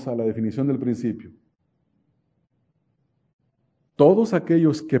 Volvemos a la definición del principio. Todos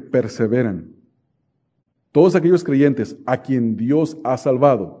aquellos que perseveran, todos aquellos creyentes a quien Dios ha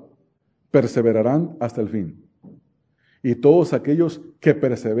salvado, perseverarán hasta el fin. Y todos aquellos que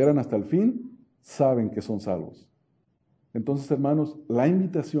perseveran hasta el fin, saben que son salvos. Entonces, hermanos, la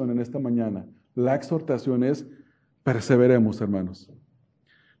invitación en esta mañana, la exhortación es, perseveremos, hermanos.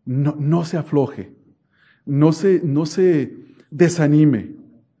 No se afloje, no se desanime.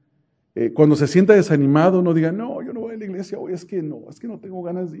 Cuando se sienta desanimado, no diga, no, yo no voy a la iglesia hoy, es que no tengo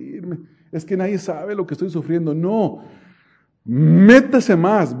ganas de irme, es que nadie sabe lo que estoy sufriendo. No, métase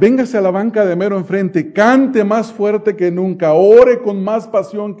más, véngase a la banca de mero enfrente, cante más fuerte que nunca, ore con más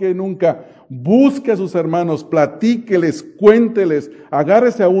pasión que nunca, busque a sus hermanos, platíqueles, cuénteles,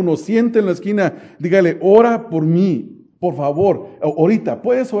 agárrese a uno, siente en la esquina, dígale, ora por mí. Por favor, ahorita,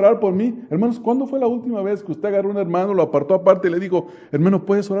 ¿puedes orar por mí? Hermanos, ¿cuándo fue la última vez que usted agarró a un hermano, lo apartó aparte y le dijo, hermano,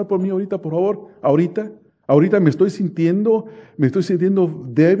 ¿puedes orar por mí ahorita, por favor? Ahorita me estoy sintiendo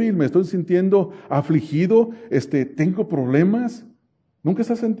débil, me estoy sintiendo afligido, tengo problemas. ¿Nunca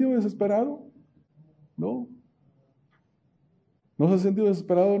se ha sentido desesperado? ¿No? ¿No se ha sentido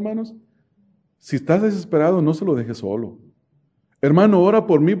desesperado, hermanos? Si estás desesperado, no se lo dejes solo. Hermano, ora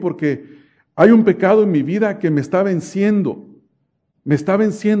por mí porque hay un pecado en mi vida que me está venciendo.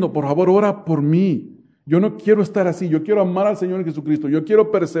 Por favor, ora por mí. Yo no quiero estar así. Yo quiero amar al Señor Jesucristo. Yo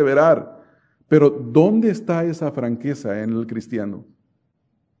quiero perseverar. Pero ¿dónde está esa franqueza en el cristiano?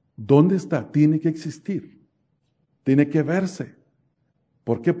 ¿Dónde está? Tiene que existir. Tiene que verse.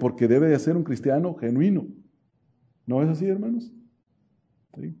 ¿Por qué? Porque debe de ser un cristiano genuino. ¿No es así, hermanos?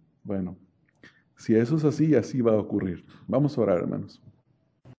 ¿Sí? Bueno, si eso es así, así va a ocurrir. Vamos a orar, hermanos.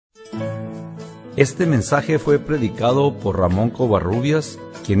 Este mensaje fue predicado por Ramón Covarrubias,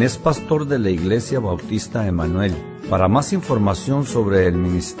 quien es pastor de la Iglesia Bautista Emanuel. Para más información sobre el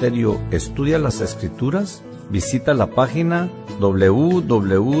ministerio Estudia las Escrituras, visita la página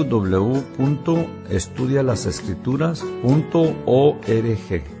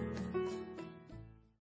www.estudialasescrituras.org.